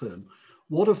behalf then.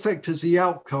 What effect is the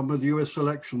outcome of the US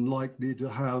election likely to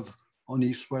have on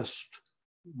East-West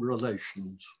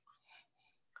relations?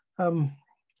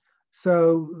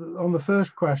 So on the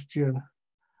first question,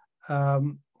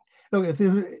 look,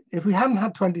 if we hadn't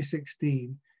had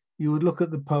 2016, you would look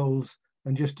at the polls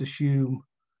and just assume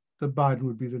that Biden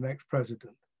would be the next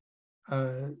president.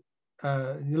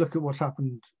 You look at what's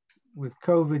happened with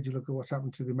COVID, you look at what's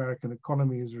happened to the American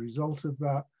economy as a result of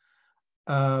that.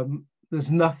 There's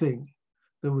nothing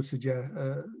that would suggest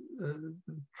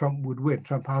Trump would win.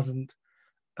 Trump hasn't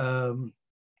had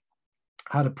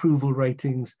approval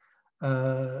ratings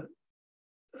much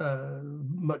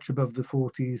above the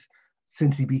 40s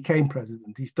since he became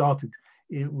president. He started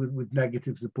with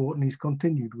negative support and he's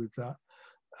continued with that.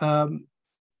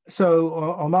 So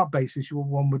on that basis,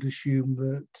 one would assume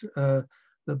that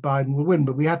that Biden will win.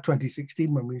 But we had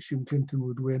 2016 when we assumed Clinton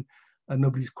would win, and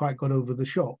nobody's quite got over the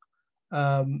shock.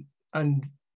 And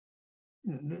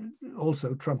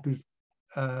also, Trump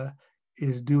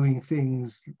is doing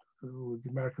things with the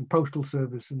American Postal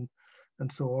Service and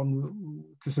and so on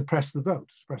to suppress the vote,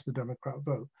 suppress the Democrat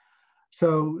vote.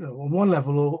 So on one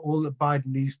level, all that Biden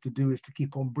needs to do is to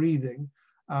keep on breathing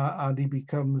and he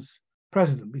becomes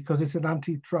president, because it's an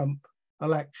anti-Trump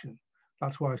election.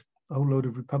 That's why a whole load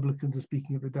of Republicans are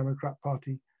speaking at the Democrat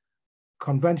Party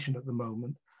convention at the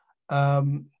moment.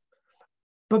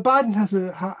 But Biden has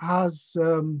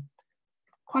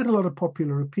quite a lot of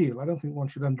popular appeal. I don't think one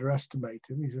should underestimate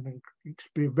him. He's a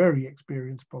very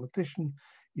experienced politician.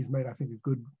 He's made, I think, a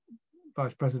good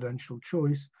vice presidential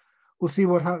choice. We'll see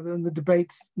what happens, and the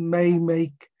debates may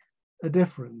make a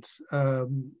difference. I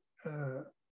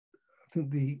think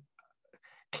the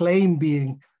claim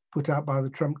being put out by the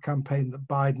Trump campaign that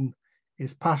Biden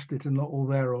is past it and not all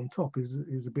there on top is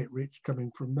a bit rich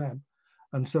coming from them.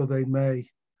 And so they may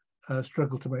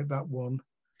struggle to make that one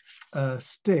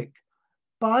stick.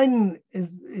 Biden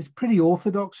is pretty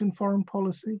orthodox in foreign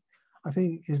policy. I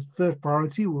think his first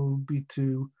priority will be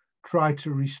to try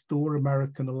to restore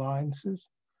American alliances.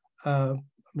 I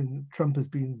mean, Trump has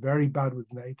been very bad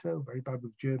with NATO, very bad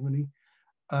with Germany.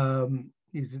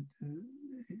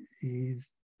 He's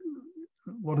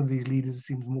one of these leaders who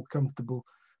seems more comfortable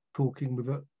talking with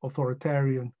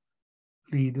authoritarian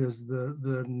leaders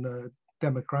than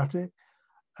democratic.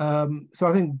 So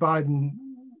I think Biden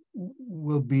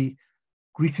will be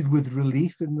greeted with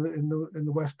relief in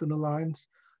the Western alliance,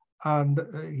 and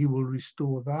he will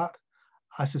restore that.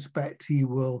 I suspect he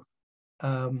will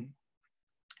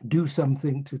do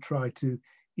something to try to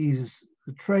ease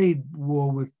the trade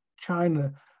war with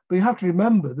China. But you have to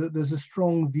remember that there's a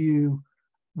strong view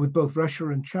with both Russia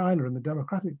and China and the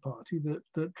Democratic Party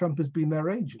that Trump has been their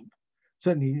agent,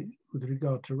 certainly with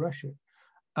regard to Russia.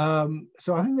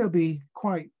 So I think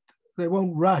they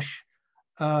won't rush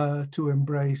to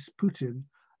embrace Putin,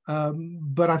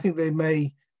 but I think they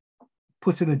may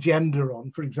put an agenda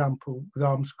on, for example, with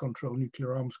arms control,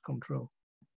 nuclear arms control,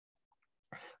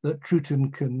 that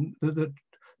Putin can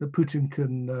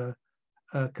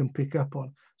pick up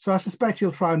on. So I suspect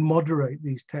he'll try and moderate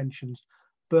these tensions.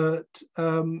 But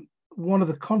one of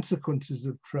the consequences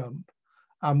of Trump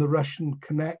and the Russian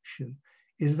connection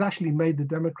is it's actually made the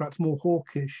Democrats more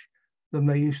hawkish than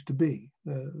they used to be.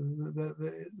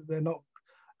 They're not.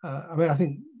 I mean, I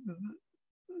think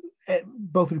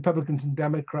both Republicans and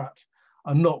Democrats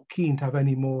are not keen to have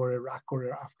any more Iraq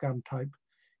or Afghan type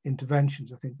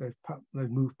interventions. I think they've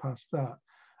moved past that.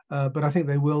 But I think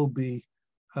they will be.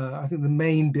 I think the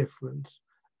main difference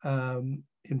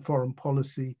in foreign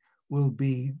policy will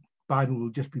be Biden will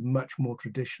just be much more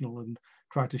traditional and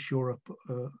try to shore up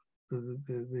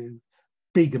the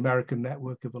big American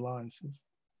network of alliances.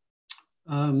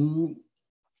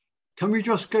 Can we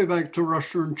just go back to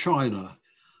Russia and China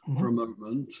for a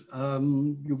moment?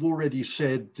 You've already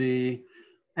said the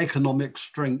economic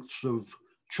strengths of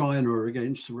China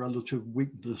against the relative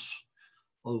weakness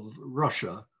of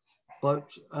Russia,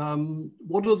 but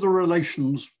what are the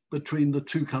relations between the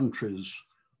two countries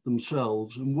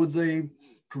themselves, and would they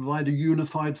provide a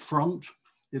unified front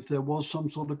if there was some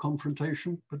sort of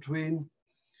confrontation between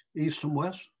East and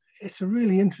West? It's a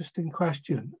really interesting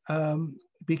question,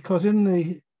 because in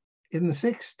the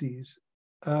 60s,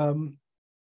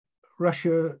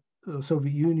 Russia, the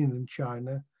Soviet Union and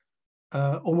China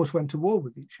almost went to war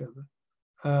with each other.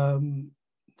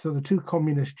 So the two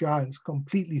communist giants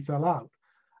completely fell out.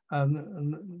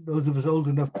 And those of us old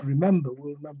enough to remember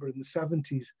will remember in the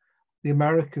 70s, the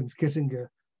Americans, Kissinger,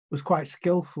 was quite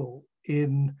skillful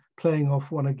in playing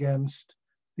off one against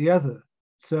the other.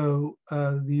 So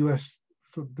the US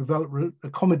sort of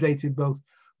accommodated both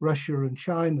Russia and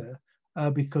China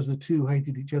because the two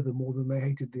hated each other more than they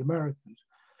hated the Americans.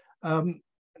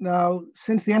 Now,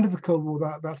 since the end of the Cold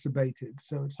War, that's abated,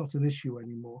 so it's not an issue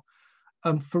anymore.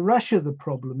 For Russia, the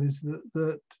problem is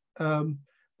that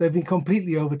they've been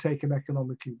completely overtaken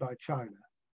economically by China.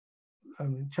 I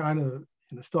mean, China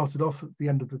started off at the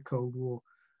end of the Cold War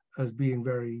as being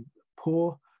very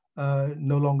poor,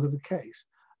 no longer the case.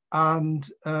 And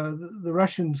the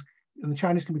Russians and the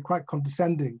Chinese can be quite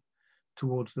condescending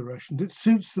towards the Russians. It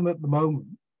suits them at the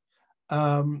moment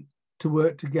to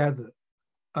work together,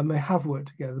 and they have worked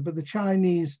together. But the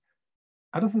Chinese,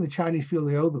 I don't think the Chinese feel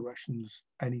they owe the Russians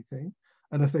anything.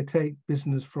 And if they take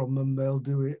business from them, they'll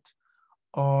do it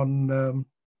on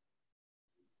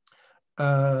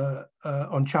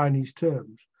Chinese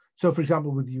terms. So, for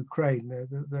example, with Ukraine,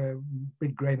 they're a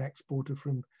big grain exporter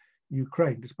from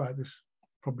Ukraine, despite this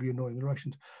probably annoying the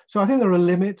Russians. So I think there are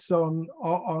limits on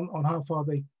how far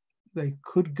they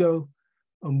could go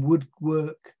and would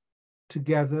work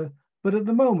together. But at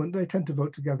the moment, they tend to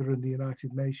vote together in the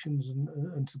United Nations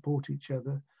and support each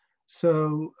other.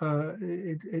 So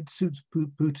it suits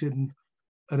Putin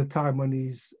at a time when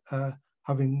he's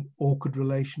having awkward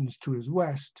relations to his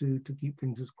west to keep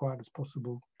things as quiet as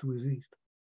possible to his east.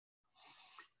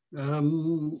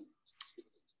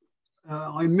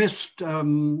 I missed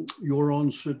your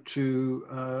answer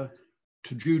to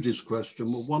Judy's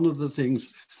question. Well, one of the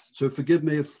things, so forgive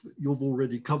me if you've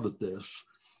already covered this,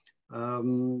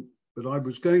 but I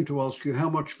was going to ask you, how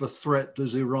much of a threat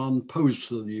does Iran pose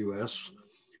to the US,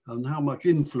 and how much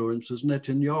influence has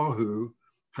Netanyahu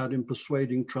had in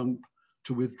persuading Trump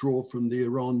to withdraw from the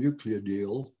Iran nuclear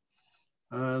deal?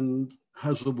 And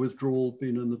has the withdrawal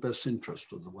been in the best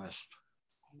interest of the West?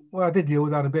 Well, I did deal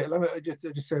with that a bit. Let me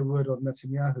just say a word on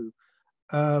Netanyahu.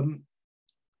 I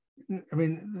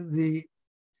mean, the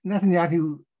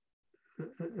Netanyahu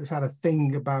has had a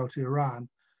thing about Iran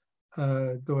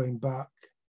going back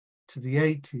to the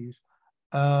 80s,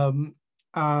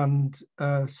 and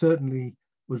certainly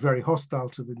was very hostile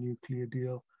to the nuclear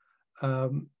deal,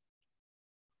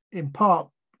 in part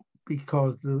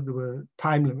because there were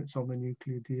time limits on the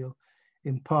nuclear deal,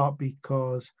 in part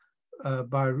because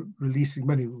by releasing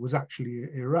money that was actually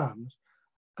Iran's,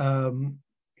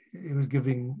 it was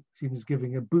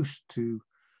giving a boost to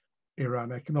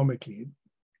Iran economically.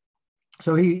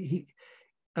 So he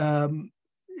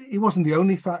wasn't the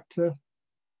only factor,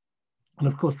 and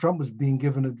of course Trump was being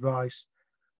given advice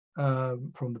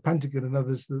from the Pentagon and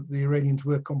others that the Iranians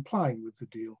were complying with the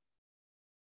deal,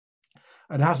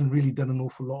 and it hasn't really done an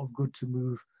awful lot of good to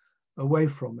move away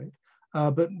from it.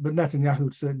 But Netanyahu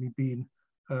had certainly been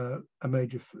a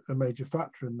major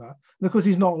factor in that. And of course,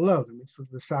 he's not alone. I mean, sort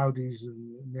of the Saudis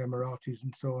and the Emiratis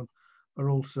and so on are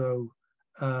also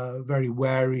very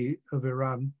wary of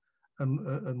Iran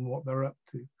and what they're up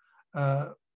to.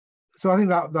 So I think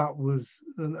that was,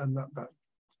 and that to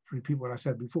repeat what I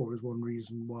said before, is one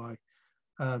reason why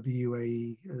the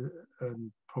UAE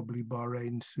and probably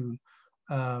Bahrain soon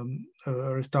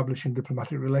are establishing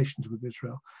diplomatic relations with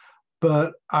Israel.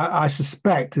 But I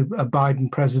suspect a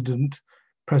Biden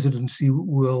presidency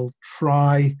will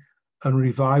try and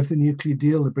revive the nuclear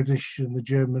deal. The British and the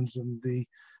Germans and the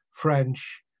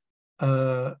French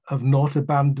have not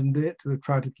abandoned it. They've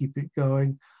tried to keep it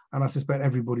going. And I suspect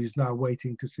everybody's now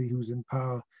waiting to see who's in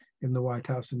power in the White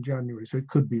House in January. So it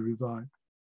could be revived.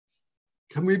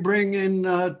 Can we bring in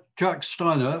Jack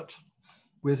Steinert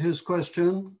with his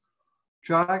question?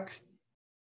 Jack,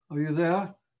 are you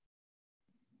there?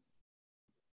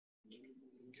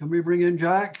 Can we bring in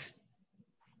Jack?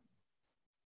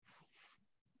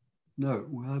 No,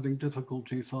 we're having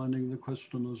difficulty finding the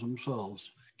questioners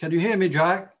themselves. Can you hear me,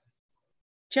 Jack?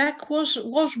 Jack was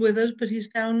with us, but he's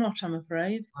now not, I'm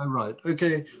afraid. Oh, right.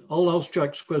 Okay, I'll ask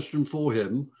Jack's question for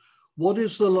him. What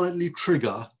is the likely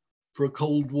trigger for a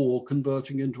Cold War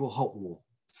converting into a hot war?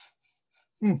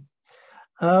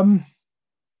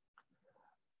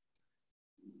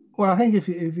 Well, I think if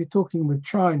you're talking with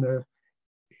China,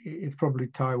 it's probably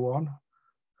Taiwan,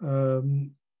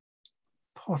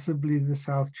 possibly the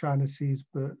South China Seas,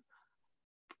 but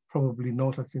probably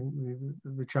not. I think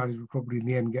the Chinese will probably in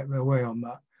the end get their way on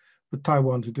that, but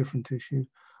Taiwan's a different issue.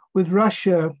 With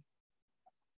Russia,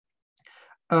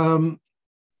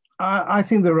 I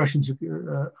think the Russians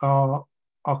are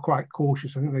quite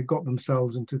cautious. I think they got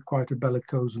themselves into quite a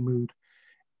bellicose mood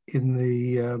in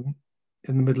the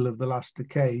middle of the last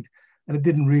decade, and it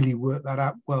didn't really work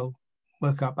out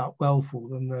that well for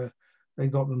them. They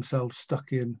got themselves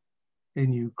stuck in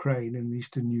Ukraine, in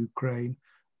eastern Ukraine,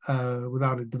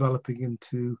 without it developing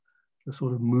into the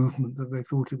sort of movement that they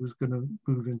thought it was going to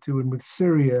move into. And with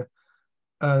Syria,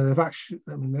 they've actually,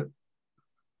 I mean,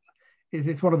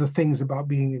 it's one of the things about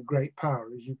being a great power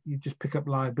is you just pick up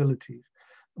liabilities.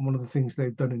 And one of the things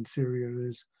they've done in Syria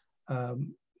is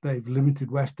they've limited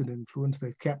Western influence.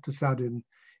 They've kept Assad in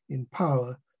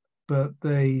power, but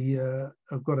they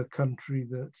have got a country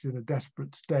that's in a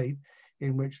desperate state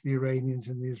in which the Iranians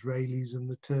and the Israelis and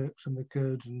the Turks and the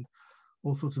Kurds and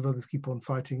all sorts of others keep on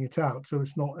fighting it out. So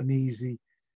it's not an easy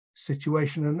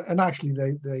situation. And actually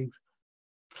they've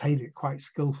played it quite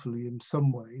skillfully in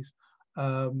some ways,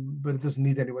 but it doesn't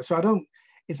need anywhere. So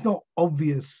it's not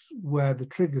obvious where the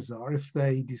triggers are. If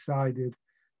they decided,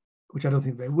 which I don't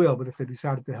think they will, but if they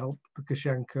decided to help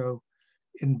Lukashenko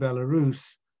in Belarus,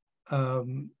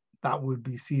 that would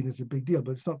be seen as a big deal,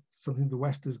 but it's not something the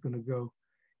West is going to go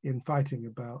in fighting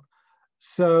about.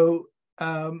 So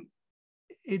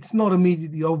it's not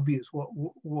immediately obvious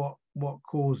what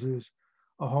causes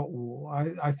a hot war.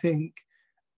 I think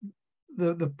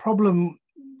the problem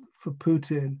for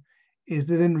Putin is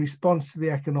that in response to the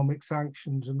economic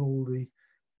sanctions and all the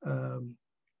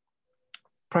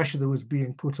pressure that was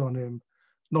being put on him,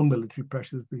 non-military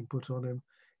pressure that was being put on him,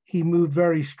 he moved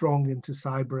very strong into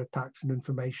cyber attacks and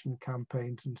information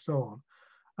campaigns and so on.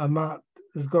 And that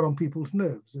has got on people's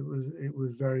nerves. It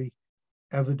was very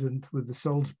evident with the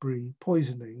Salisbury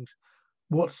poisonings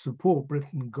what support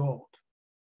Britain got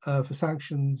for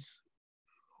sanctions,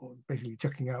 or basically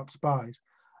chucking out spies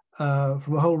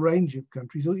from a whole range of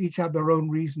countries. Each had their own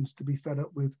reasons to be fed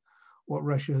up with what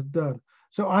Russia had done.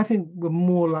 So I think we're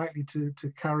more likely to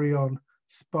carry on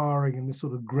sparring in this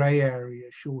sort of grey area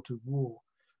short of war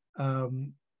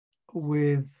and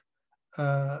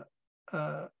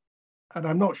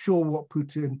I'm not sure what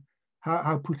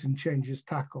how Putin changes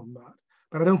tack on that,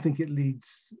 but I don't think it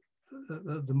leads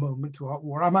at the moment to hot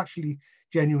war. I'm actually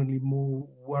genuinely more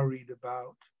worried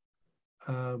about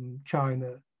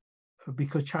China,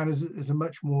 because China is a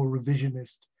much more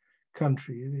revisionist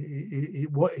country.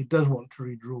 It does want to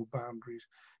redraw boundaries.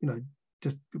 There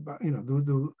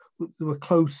were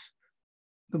close.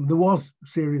 There was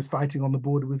serious fighting on the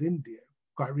border with India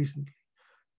quite recently,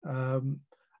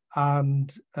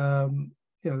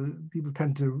 people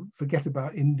tend to forget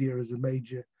about India as a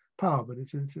major power, but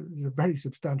it's a very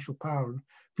substantial power and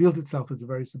feels itself as a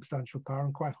very substantial power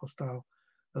and quite hostile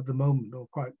at the moment, or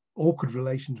quite awkward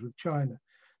relations with China.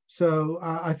 So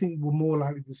I think we're more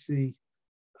likely to see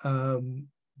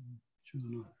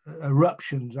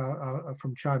eruptions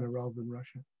from China rather than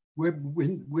Russia. We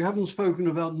haven't spoken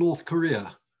about North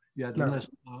Korea yet, No.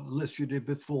 unless you did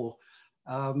before.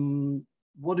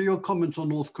 What are your comments on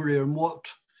North Korea, and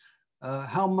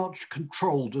how much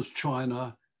control does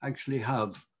China actually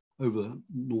have over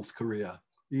North Korea,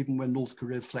 even when North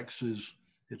Korea flexes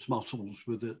its muscles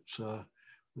with its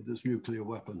nuclear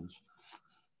weapons?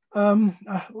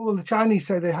 Well, the Chinese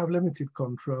say they have limited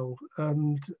control,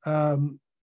 and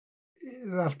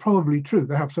that's probably true.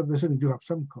 They certainly do have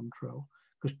some control,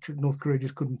 because North Korea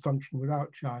just couldn't function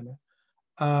without China.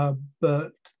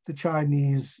 But the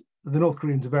North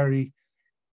Koreans are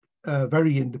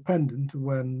very independent.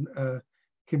 When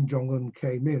Kim Jong-un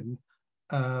came in,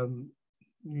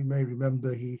 you may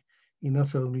remember he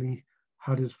not only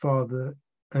had his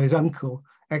uncle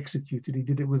executed, he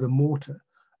did it with a mortar,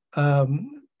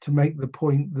 to make the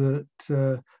point that,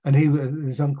 and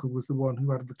his uncle was the one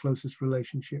who had the closest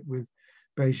relationship with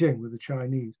Beijing, with the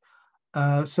Chinese.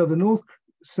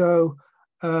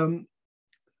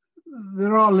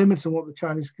 There are limits on what the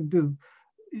Chinese can do.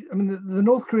 I mean, the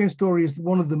North Korean story is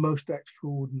one of the most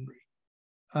extraordinary,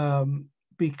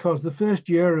 because the first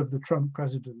year of the Trump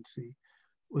presidency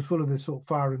was full of this sort of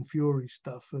fire and fury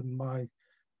stuff, and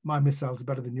my missiles are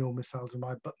better than your missiles, and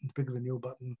my button's bigger than your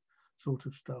button sort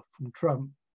of stuff from Trump,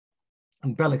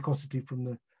 and bellicosity from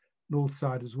the North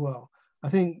side as well. I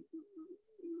think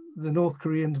the North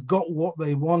Koreans got what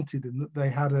they wanted, in that they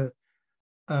had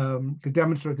they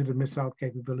demonstrated a missile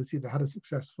capability, they had a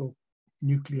successful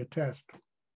nuclear test.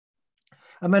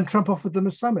 And then Trump offered them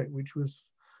a summit, which was,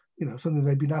 something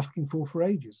they'd been asking for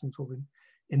ages, and sort of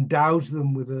endows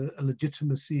them with a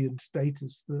legitimacy and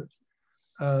status that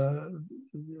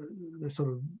the sort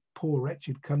of poor,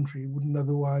 wretched country wouldn't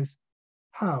otherwise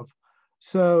have.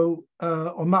 So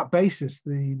on that basis,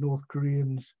 the North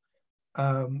Koreans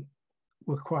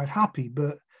were quite happy,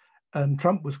 and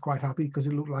Trump was quite happy because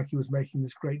it looked like he was making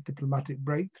this great diplomatic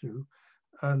breakthrough,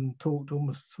 and talked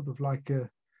almost sort of like as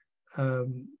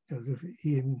if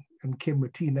he and Kim were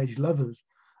teenage lovers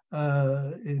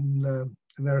in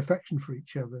their affection for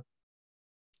each other.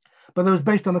 But that was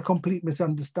based on a complete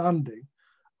misunderstanding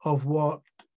of what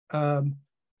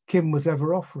Kim was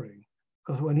ever offering.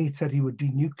 Because when he said he would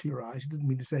denuclearize, it didn't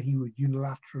mean to say he would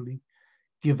unilaterally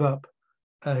give up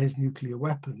his nuclear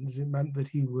weapons. It meant that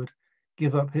he would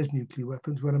give up his nuclear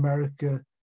weapons when America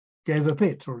gave up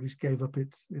it, or at least gave up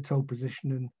its whole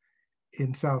position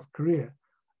in South Korea.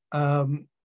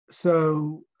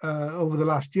 So over the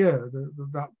last year,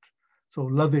 that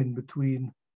sort of love-in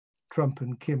between Trump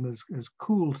and Kim has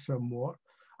cooled somewhat,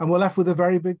 and we're left with a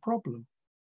very big problem.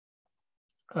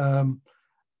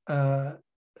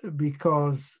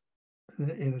 Because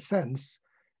in a sense,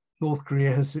 North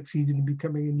Korea has succeeded in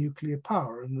becoming a nuclear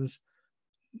power, and there's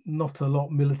not a lot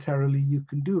militarily you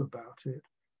can do about it,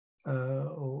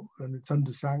 and it's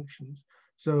under sanctions.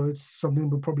 So it's something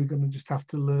we're probably going to just have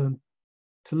to learn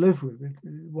to live with.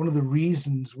 One of the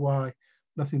reasons why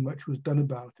nothing much was done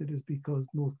about it is because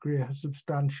North Korea has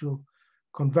substantial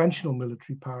conventional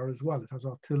military power as well. It has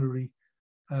artillery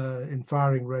in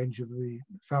firing range of the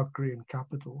South Korean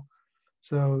capital.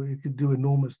 So it could do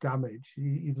enormous damage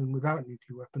even without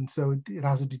nuclear weapons. So it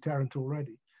has a deterrent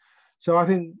already. So I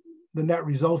think the net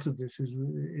result of this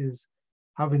is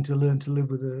having to learn to live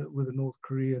with a North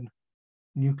Korean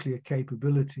nuclear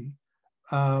capability.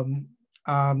 Biden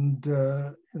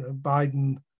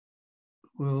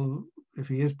will, if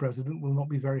he is president, will not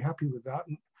be very happy with that.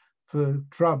 And for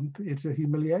Trump, it's a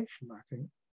humiliation, I think,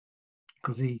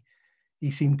 because he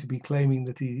seemed to be claiming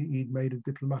that he'd made a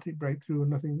diplomatic breakthrough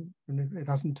and nothing, and it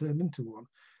hasn't turned into one.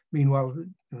 Meanwhile,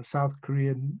 South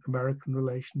Korean-American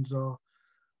relations are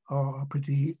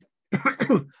pretty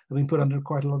have been put under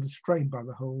quite a lot of strain by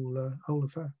the whole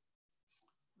affair.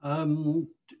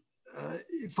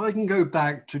 If I can go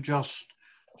back to just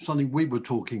something we were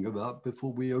talking about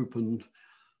before we opened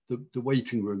the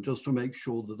waiting room, just to make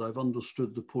sure that I've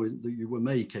understood the point that you were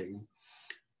making,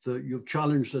 that you've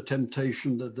challenged the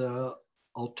temptation that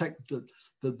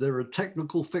there are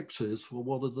technical fixes for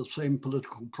what are the same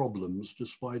political problems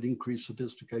despite increased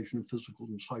sophistication of physical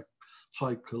and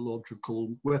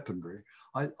psychological weaponry.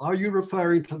 Are you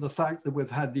referring to the fact that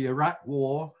we've had the Iraq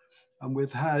War and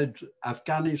we've had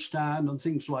Afghanistan and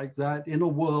things like that in a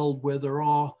world where there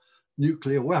are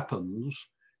nuclear weapons?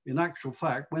 In actual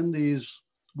fact, when these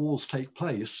wars take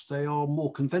place, they are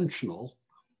more conventional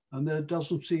and there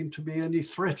doesn't seem to be any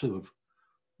threat of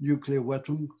nuclear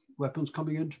weapons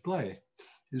coming into play.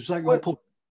 Is that your point?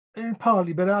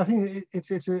 Partly, but I think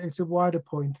it's a wider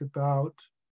point about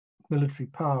military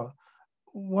power.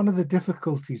 One of the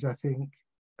difficulties, I think,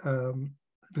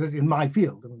 in my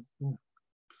field, I'm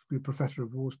a professor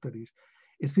of war studies,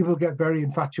 is people get very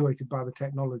infatuated by the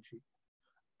technology.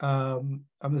 And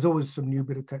there's always some new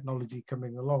bit of technology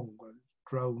coming along, whether it's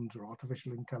drones or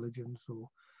artificial intelligence or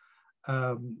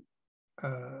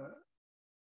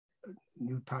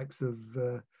new types of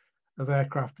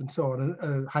aircraft and so on,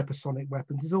 hypersonic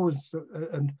weapons. There's always,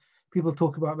 and people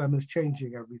talk about them as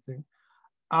changing everything.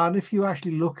 And if you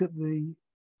actually look at the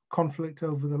conflict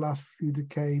over the last few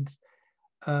decades,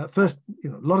 first, a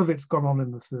lot of it's gone on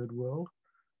in the third world,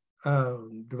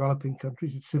 developing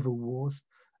countries. It's civil wars.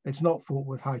 It's not fought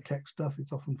with high-tech stuff.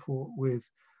 It's often fought with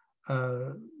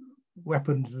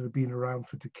weapons that have been around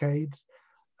for decades,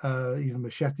 even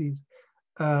machetes.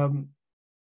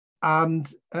 And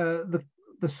the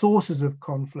sources of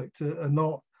conflict are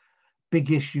not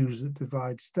big issues that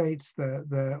divide states.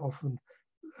 They're often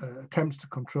attempts to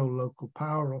control local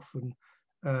power, often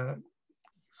sort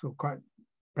of quite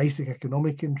basic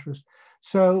economic interest.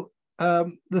 So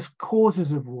there's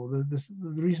causes of war. The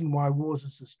reason why wars are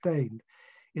sustained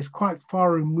is quite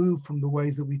far removed from the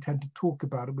ways that we tend to talk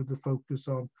about it, with the focus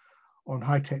on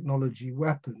high technology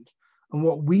weapons. And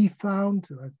what we found,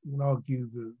 and I can argue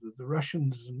the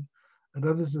Russians and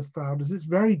others have found, is it's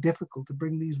very difficult to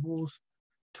bring these wars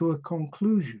to a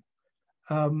conclusion,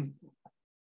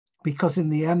 because in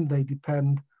the end they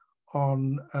depend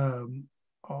on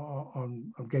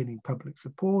gaining public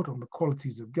support, on the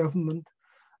qualities of government,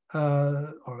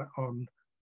 on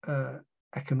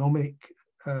economic,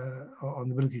 on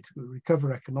the ability to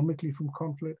recover economically from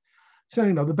conflict. So,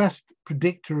 the best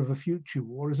predictor of a future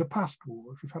war is a past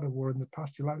war. If you've had a war in the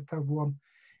past, you're likely to have one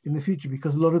in the future,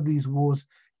 because a lot of these wars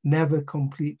never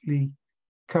completely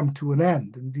come to an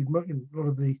end. Indeed, a lot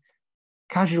of the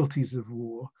casualties of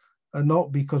war are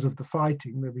not because of the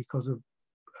fighting, they're because of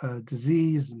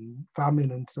disease and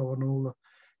famine and so on, all the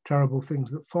terrible things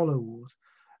that follow wars.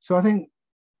 So I think,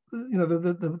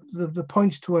 the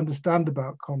points to understand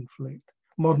about conflict,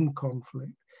 modern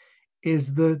conflict,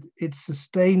 is that it's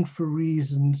sustained for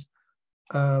reasons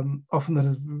often that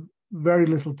have very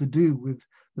little to do with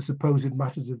the supposed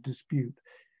matters of dispute.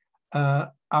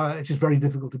 It's just very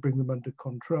difficult to bring them under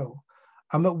control.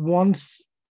 And that once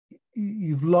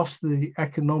you've lost the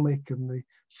economic and the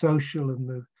social and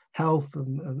the health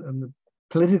and the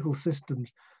political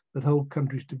systems that hold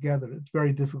countries together, it's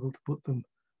very difficult to put them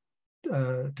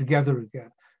together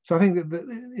again. So I think that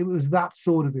it was that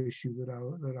sort of issue that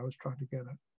I was trying to get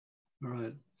at. All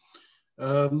right.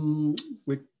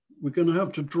 We're going to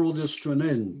have to draw this to an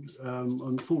end,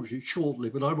 unfortunately,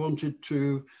 shortly, but I wanted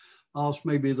to ask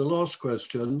maybe the last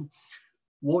question,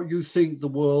 what you think the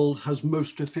world has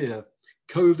most to fear: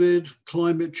 COVID,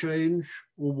 climate change,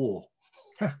 or war?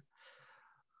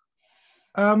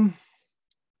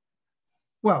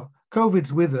 Well,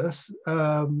 COVID's with us.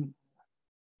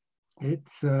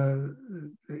 It's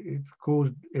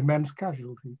caused immense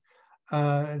casualty.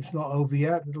 It's not over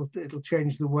yet. It'll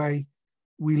change the way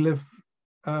we live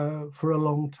for a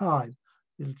long time.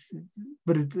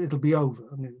 But it'll be over.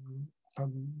 I mean,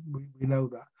 we know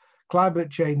that. Climate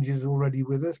change is already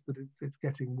with us, but it's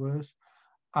getting worse.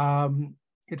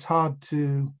 It's hard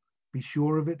to be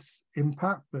sure of its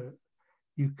impact, but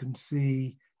you can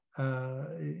see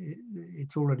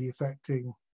it's already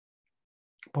affecting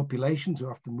populations who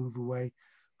have to move away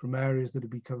from areas that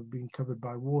have been covered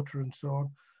by water and so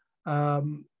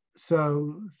on.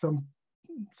 So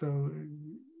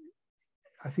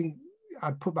I think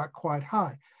I'd put that quite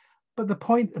high. But the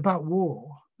point about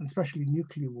war, and especially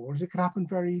nuclear war, is it can happen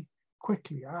very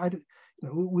quickly.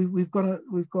 We've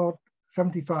got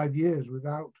 75 years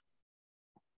without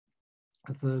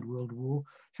a third world war,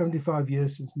 75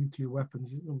 years since nuclear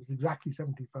weapons. It was exactly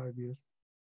 75 years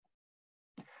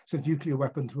since nuclear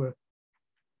weapons were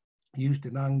used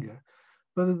in anger.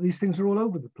 But these things are all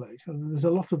over the place, and there's a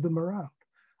lot of them around.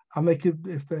 And they could,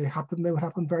 if they happen, they would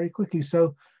happen very quickly.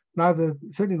 So neither,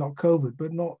 certainly not COVID,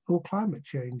 but nor climate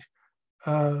change.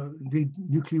 Indeed,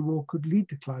 nuclear war could lead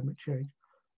to climate change.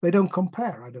 They don't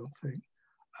compare, I don't think.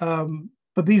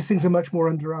 But these things are much more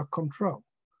under our control.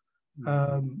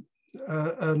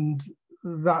 And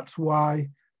that's why,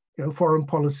 foreign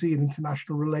policy and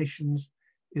international relations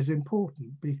is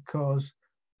important, because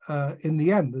in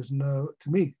the end, there's no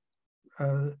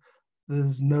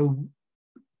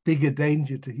bigger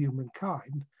danger to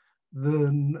humankind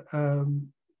than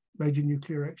major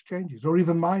nuclear exchanges, or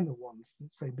even minor ones,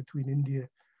 say between India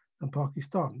and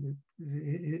Pakistan.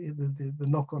 The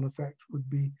knock-on effects would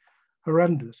be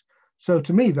horrendous. So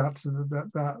to me, that's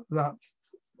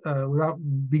without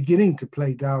beginning to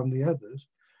play down the others,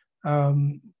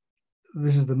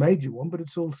 this is the major one, but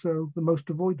it's also the most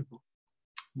avoidable.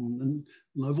 And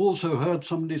I've also heard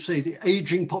somebody say the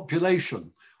aging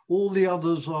population. All the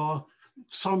others are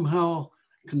somehow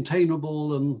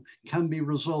containable and can be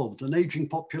resolved. An aging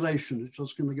population is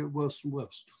just going to get worse and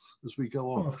worse as we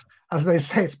go on. Well, as they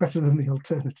say, it's better than the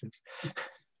alternatives.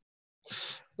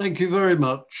 Thank you very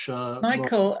much.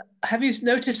 Michael, have you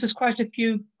noticed there's quite a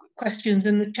few questions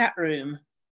in the chat room?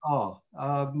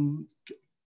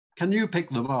 Can you pick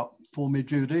them up for me,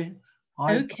 Judy?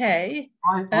 Okay.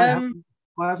 I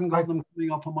haven't got them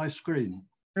coming up on my screen.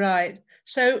 Right.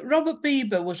 So Robert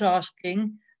Bieber was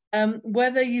asking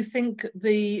whether you think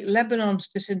the Lebanon's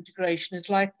disintegration is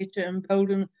likely to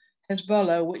embolden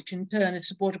Hezbollah, which in turn is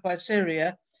supported by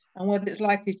Syria, and whether it's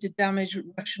likely to damage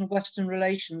Russian-Western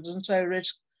relations and so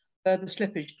risk further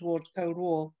slippage towards Cold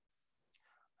War.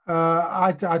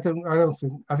 I think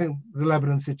the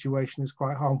Lebanon situation is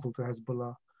quite harmful to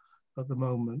Hezbollah at the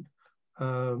moment.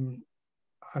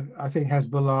 I think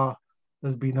Hezbollah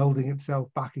has been holding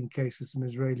itself back in case it's an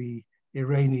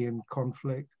Israeli-Iranian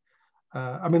conflict.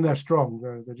 I mean, they're strong.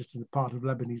 They're just a part of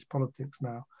Lebanese politics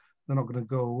now. They're not going to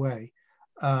go away.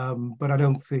 But I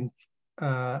don't think.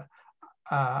 I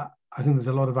think there's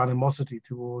a lot of animosity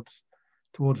towards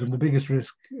them. The biggest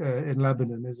risk in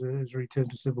Lebanon is a return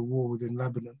to civil war within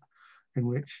Lebanon, in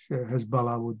which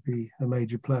Hezbollah would be a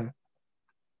major player.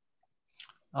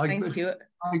 Thank you.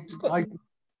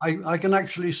 I can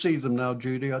actually see them now,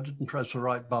 Judy. I didn't press the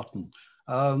right button.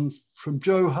 From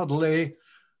Joe Huddley,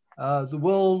 the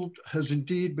world has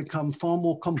indeed become far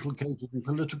more complicated in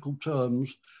political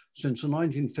terms since the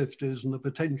 1950s, and the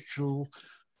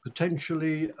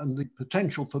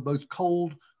potential for both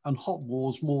cold and hot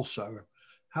wars more so.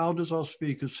 How does our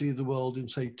speaker see the world in,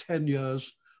 say, 10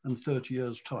 years and 30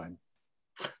 years' time?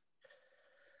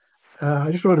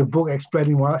 I just wrote a book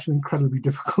explaining why that's an incredibly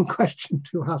difficult question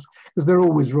to ask, because they're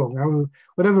always wrong.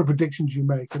 Whatever predictions you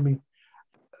make, I mean,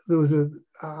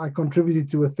 I contributed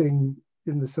to a thing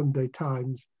in the Sunday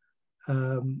Times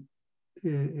in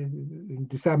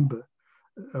December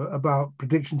about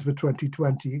predictions for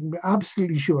 2020. You can be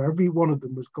absolutely sure every one of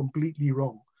them was completely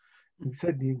wrong, and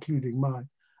certainly including mine,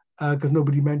 because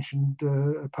nobody mentioned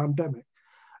a pandemic.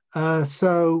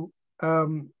 So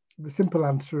the simple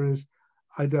answer is,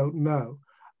 I don't know.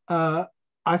 I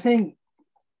think,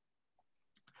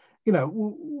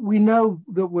 we know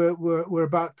that we're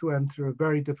about to enter a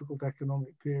very difficult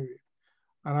economic period,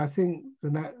 and I think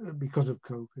because of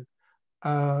COVID,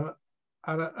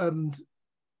 and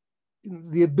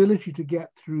the ability to get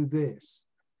through this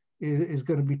is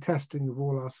going to be testing of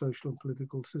all our social and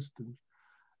political systems.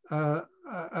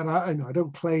 And I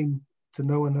don't claim to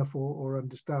know enough or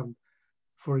understand,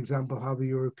 for example, how the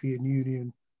European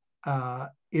Union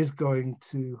is going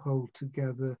to hold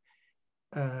together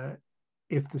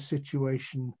if the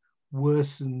situation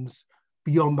worsens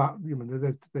beyond that.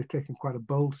 They've taken quite a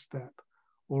bold step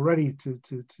already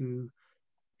to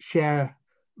share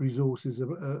resources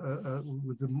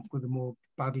with the more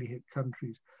badly hit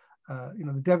countries.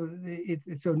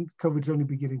 COVID's only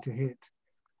beginning to hit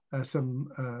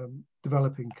some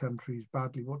developing countries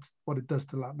badly. What it does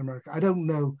to Latin America, I don't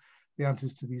know the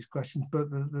answers to these questions, but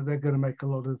they're going to make a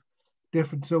lot of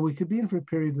difference. So we could be in for a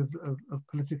period of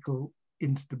political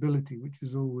instability, which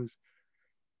is always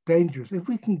dangerous. If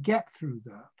we can get through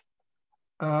that,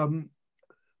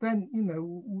 then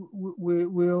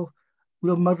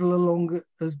we'll muddle along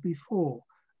as before.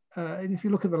 And if you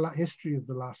look at the history of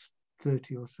the last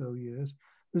 30 or so years,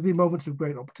 there's been moments of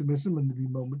great optimism and there's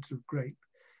been moments of great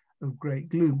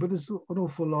gloom, but there's an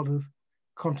awful lot of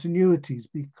continuities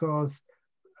because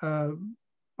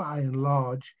by and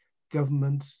large,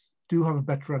 governments do have a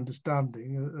better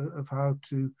understanding of how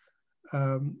to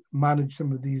manage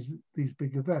some of these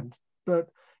big events. But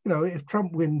if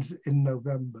Trump wins in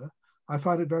November, I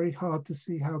find it very hard to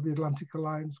see how the Atlantic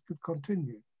Alliance could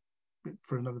continue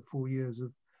for another 4 years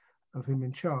of him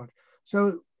in charge.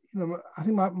 So I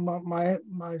think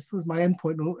my end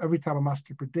point every time I'm asked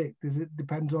to predict is it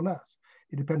depends on us.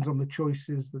 It depends on the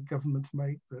choices that governments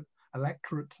make, that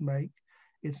electorates make.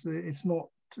 It's not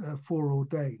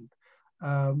foreordained.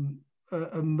 And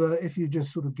if you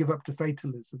just sort of give up to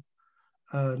fatalism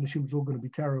and assume it's all going to be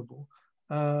terrible,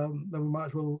 then we might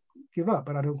as well give up.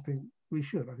 But I don't think we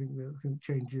should. I think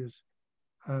changes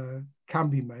can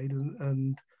be made,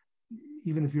 and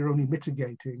even if you're only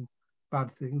mitigating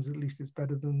bad things, at least it's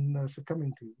better than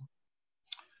succumbing to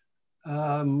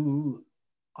them.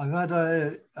 I've had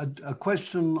a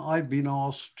question I've been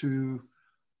asked to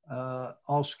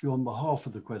ask you on behalf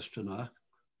of the questioner.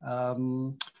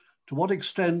 To what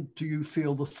extent do you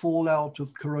feel the fallout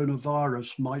of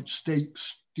coronavirus might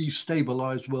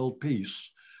destabilize world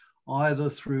peace, either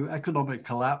through economic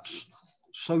collapse,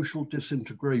 social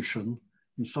disintegration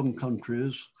in some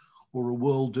countries, or a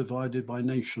world divided by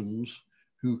nations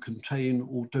who contain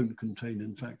or don't contain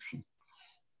infection?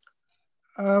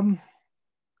 Well,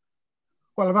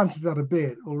 I've answered that a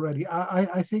bit already.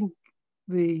 I think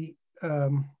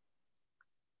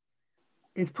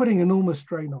it's putting enormous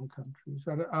strain on countries,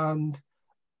 and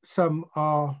some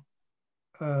are,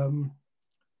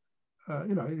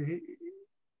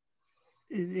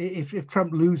 if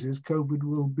Trump loses, COVID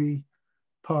will be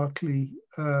partly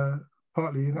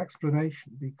an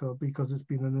explanation because it's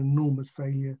been an enormous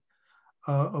failure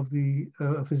of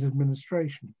his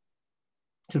administration.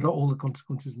 So not all the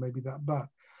consequences may be that bad.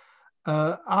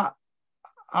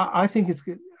 I think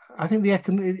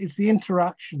it's the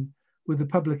interaction with the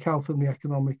public health and the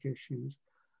economic issues.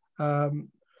 And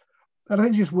I think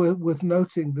it's just worth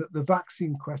noting that the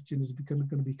vaccine question is going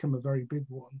to become a very big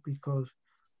one, because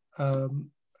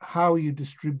how you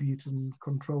distribute and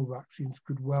control vaccines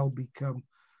could well become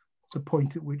the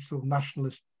point at which sort of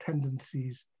nationalist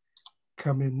tendencies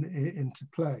come into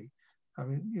play. I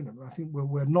mean, I think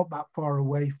we're not that far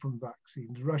away from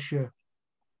vaccines. Russia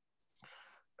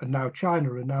and now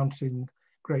China are announcing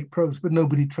great progress, but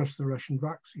nobody trusts the Russian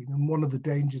vaccine. And one of the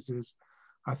dangers is,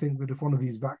 I think, that if one of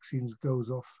these vaccines goes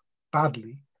off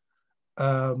badly,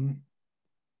 then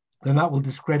that will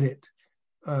discredit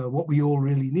what we all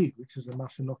really need, which is a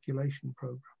mass inoculation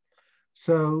program.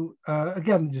 So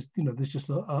again, there's just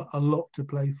a lot to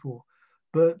play for.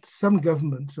 But some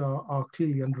governments are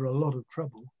clearly under a lot of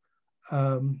trouble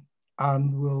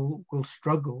and will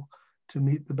struggle to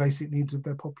meet the basic needs of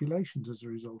their populations as a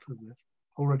result of this.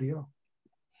 Already are.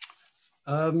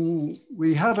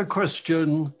 We had a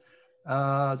question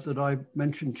that I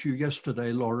mentioned to you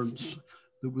yesterday, Lawrence,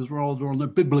 that was rather on a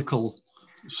biblical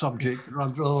subject,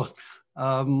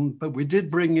 but we did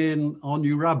bring in our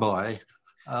new rabbi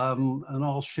and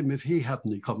asked him if he had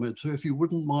any comments. So if you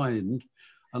wouldn't mind,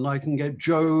 and I can get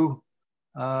Joe,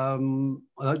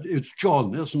 it's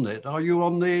John, isn't it? Are you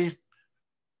on the,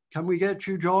 can we get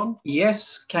you, John?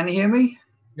 Yes, can you hear me?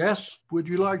 Yes, would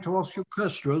you like to ask your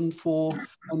question for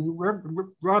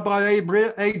Rabbi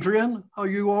Adrian? Are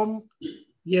you on?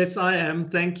 Yes, I am.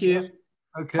 Thank you.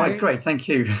 Okay. Right, great, thank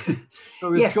you.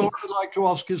 So if John would like to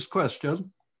ask his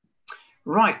question.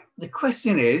 Right, the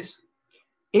question is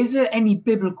there any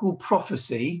biblical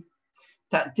prophecy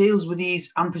that deals with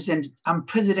these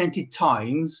unprecedented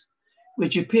times,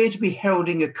 which appear to be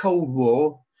heralding a Cold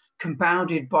War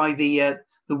compounded by the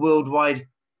worldwide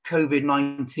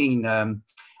COVID-19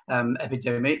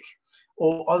 epidemic,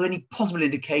 or are there any possible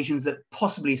indications that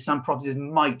possibly some prophecies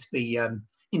might be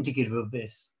indicative of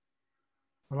this?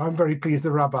 Well, I'm very pleased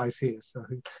the rabbi's here. So.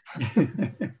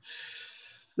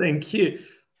 Thank you.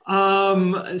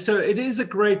 So it is a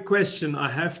great question, I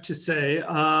have to say.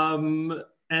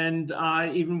 And I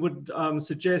even would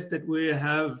suggest that we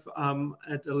have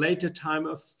at a later time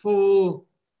a full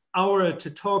hour to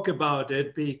talk about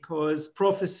it, because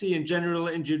prophecy in general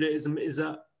in Judaism is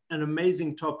an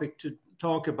amazing topic to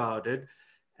talk about it.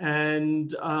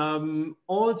 And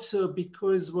also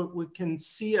because what we can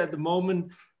see at the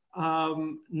moment,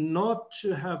 not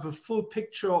to have a full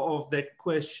picture of that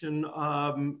question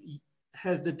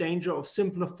has the danger of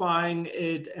simplifying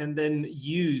it and then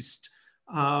used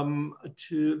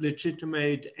to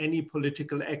legitimate any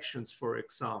political actions, for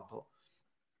example.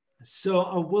 So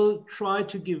I will try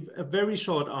to give a very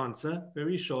short answer,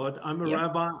 very short. I'm a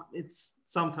rabbi. It's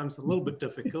sometimes a little bit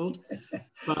difficult,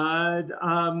 but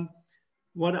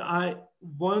what I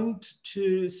want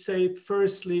to say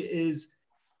firstly is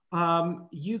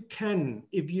you can,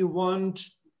 if you want,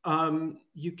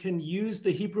 you can use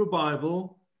the Hebrew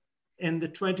Bible and the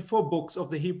 24 books of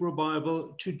the Hebrew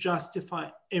Bible to justify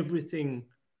everything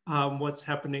what's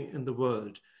happening in the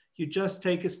world. You just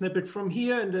take a snippet from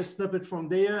here and a snippet from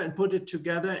there and put it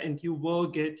together and you will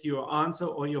get your answer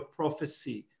or your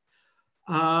prophecy.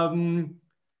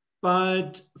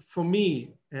 But for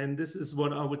me, and this is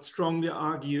what I would strongly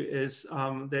argue, is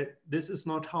that this is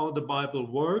not how the Bible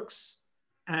works,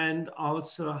 and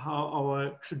also how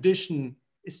our tradition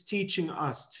is teaching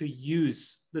us to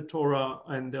use the Torah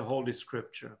and the Holy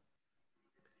Scripture.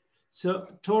 So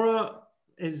Torah,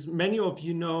 as many of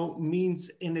you know, means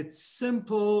in its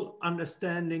simple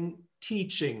understanding,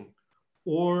 teaching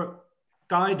or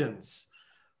guidance.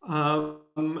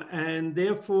 And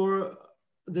therefore,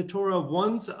 the Torah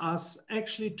wants us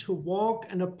actually to walk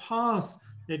in a path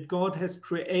that God has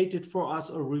created for us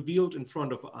or revealed in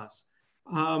front of us.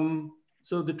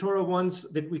 So the Torah wants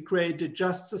that we create a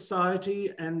just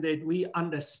society and that we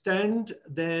understand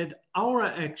that our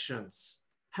actions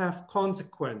have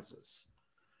consequences.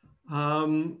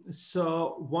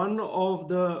 So one of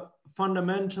the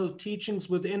fundamental teachings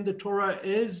within the Torah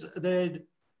is that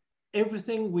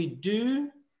everything we do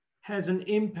has an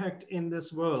impact in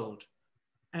this world.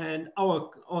 And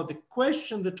the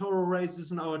question the Torah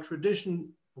raises and our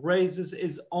tradition raises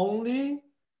is only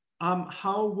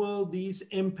how will these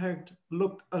impact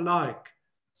look alike?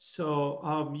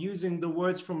 So using the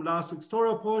words from last week's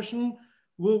Torah portion,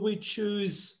 will we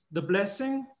choose the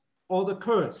blessing or the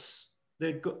curse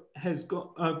that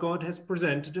God has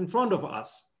presented in front of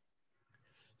us?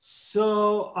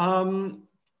 So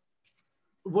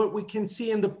what we can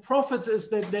see in the prophets is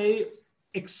that they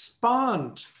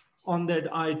expand on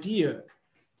that idea.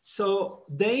 So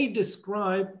they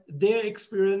describe their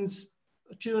experience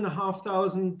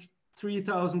 2,500,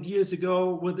 3,000 years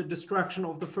ago with the destruction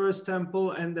of the first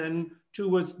temple, and then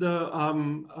towards the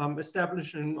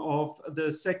establishing of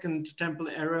the second temple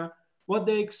era, what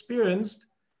they experienced.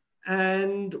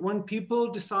 And when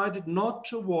people decided not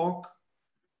to walk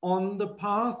on the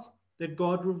path that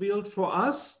God revealed for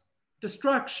us,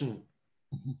 destruction.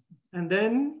 And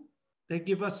then they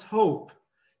give us hope.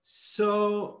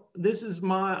 So this is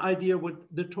my idea what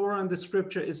the Torah and the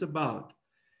scripture is about.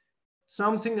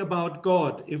 Something about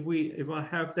God, if I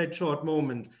have that short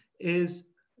moment, is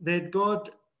that God,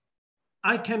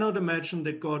 I cannot imagine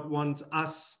that God wants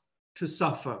us to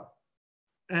suffer.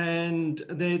 And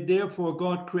therefore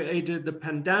God created the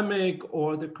pandemic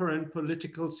or the current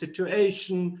political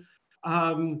situation.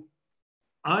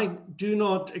 I do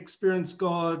not experience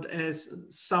God as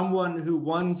someone who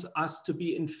wants us to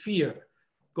be in fear.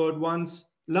 God wants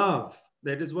love.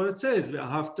 That is what it says.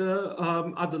 After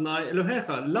Adonai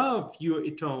Elohecha, love your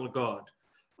eternal God.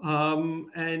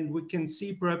 And we can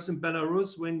see perhaps in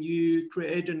Belarus, when you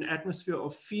create an atmosphere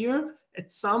of fear,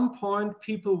 at some point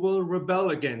people will rebel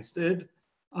against it.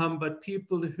 But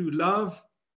people who love,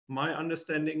 my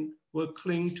understanding, will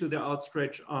cling to the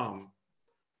outstretched arm.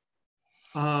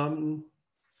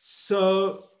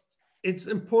 So it's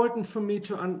important for me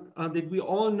to that we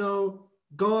all know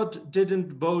God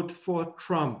didn't vote for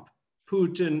Trump,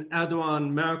 Putin,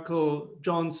 Erdogan, Merkel,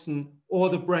 Johnson, or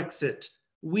the Brexit.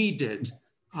 We did.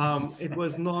 It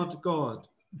was not God.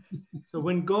 So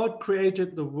when God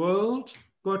created the world,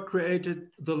 God created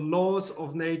the laws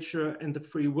of nature and the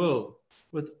free will,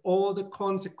 with all the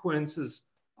consequences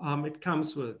it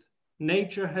comes with.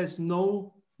 Nature has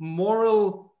no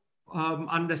moral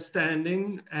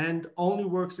understanding and only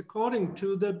works according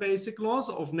to the basic laws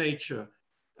of nature.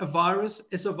 A virus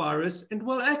is a virus and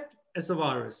will act as a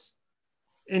virus.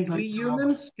 And we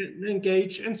humans can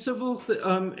engage in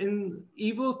in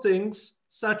evil things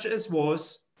such as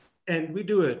wars, and we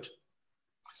do it.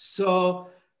 So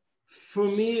for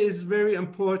me, it's very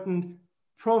important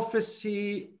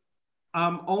prophecy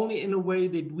only in a way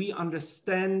that we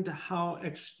understand how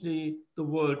actually the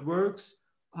world works,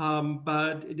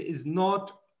 but it is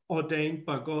not ordained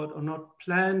by God or not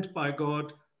planned by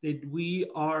God that we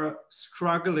are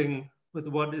struggling with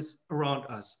what is around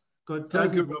us. God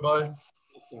Thank you, Rabbi.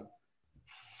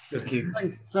 Thank you.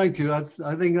 Thank you.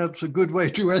 I think that's a good way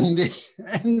to end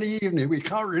the evening. We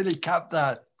can't really cap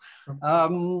that.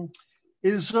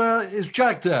 Is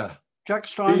Jack there? Jack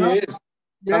Steiner? He is.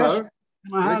 Yes. Hello.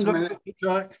 My hand up to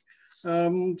Jack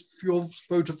for your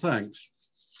vote of thanks.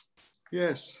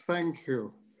 Yes, thank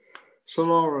you. Sir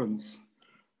Lawrence,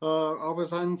 I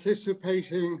was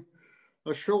anticipating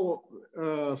a short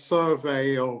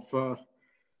survey of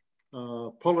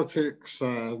politics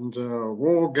and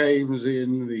war games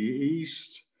in the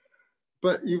East,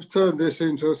 but you've turned this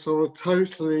into a sort of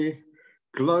totally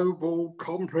global,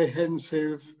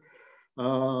 comprehensive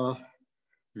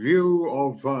view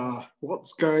of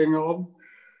what's going on.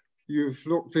 You've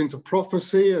looked into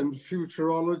prophecy and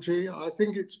futurology. I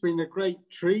think it's been a great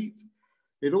treat.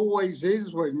 It always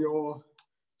is when you're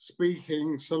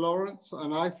speaking, Sir Lawrence,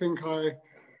 and I think I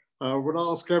would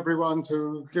ask everyone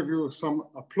to give you some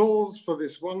applause for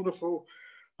this wonderful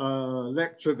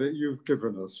lecture that you've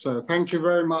given us. So thank you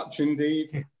very much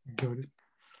indeed.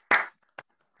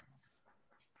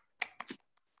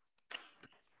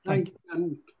 Thank you,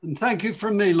 and thank you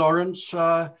from me, Lawrence.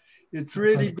 It's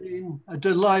really been a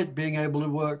delight being able to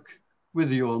work with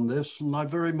you on this, and I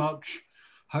very much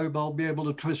hope I'll be able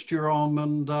to twist your arm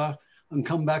and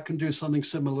come back and do something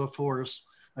similar for us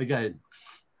again.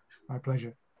 My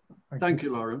pleasure. Thank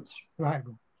you, Lawrence. Right.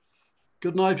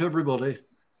 Good night, everybody.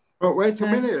 Oh, wait a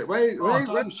minute. Wait.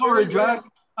 I'm sorry, Jack.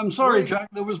 I'm sorry, Jack.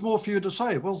 There was more for you to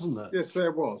say, wasn't there? Yes,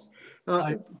 there was.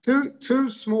 Two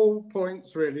small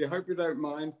points, really. I hope you don't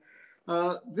mind.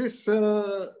 This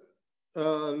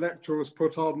lecture was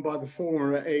put on by the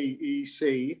former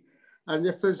AEC. And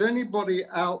if there's anybody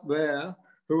out there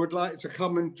who would like to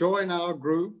come and join our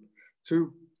group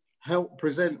to help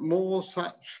present more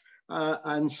such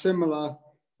and similar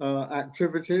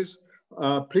activities,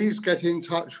 please get in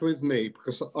touch with me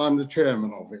because I'm the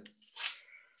chairman of it.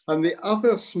 And the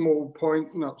other small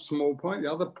point, not small point,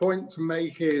 the other point to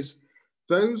make is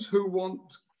those who want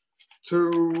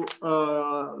to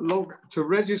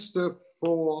register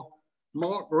for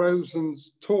Mark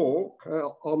Rosen's talk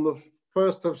on the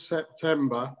 1st of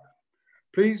September,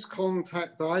 please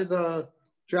contact either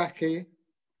Jackie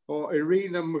or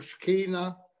Irina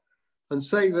Mushkina and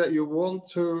say that you want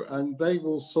to, and they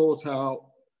will sort out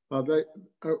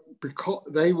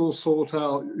they will sort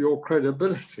out your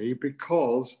credibility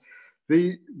because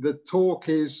the talk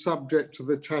is subject to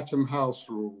the Chatham House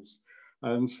rules.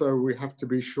 And so we have to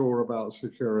be sure about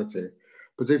security.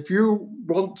 But if you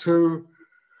want to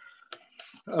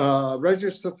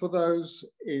register for those,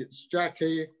 it's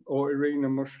Jackie or Irina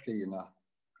Mushkina,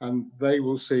 and they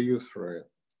will see you through it.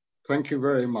 Thank you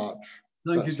very much.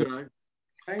 Thank you, Jack.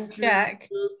 Thank you. Jack,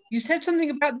 you said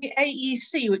something about the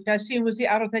AEC, which I assume was the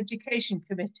Adult Education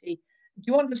Committee. Do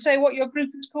you want to say what your group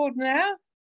is called now?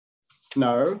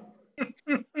 No.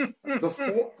 the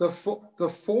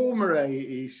former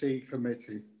AEC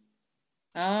committee.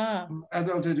 Ah.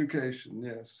 Adult education,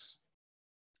 yes.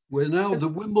 We're now the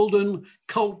Wimbledon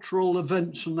Cultural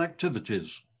Events and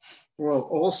Activities. Well,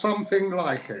 or something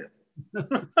like it.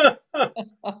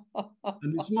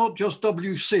 And it's not just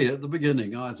WC at the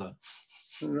beginning either.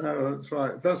 No, that's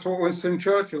right. That's what Winston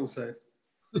Churchill said.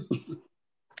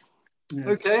 Yes.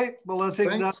 Okay, well, I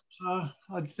think that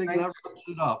wraps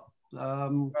it up.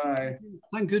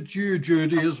 Thank you to you,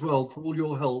 Judy, as well, for all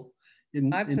your help.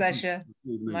 My pleasure.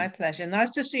 My pleasure. Nice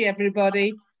to see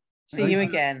everybody. See you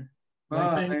again.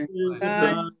 Bye.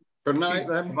 Bye. Good night,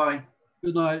 then. Bye.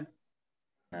 Good night.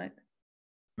 Night.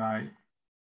 Night.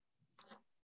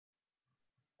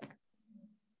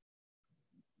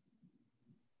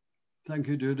 Thank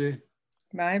you, Judy.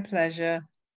 My pleasure.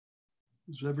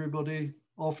 Is everybody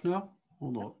off now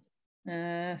or not?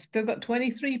 Still got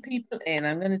 23 people in.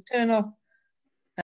 I'm going to turn off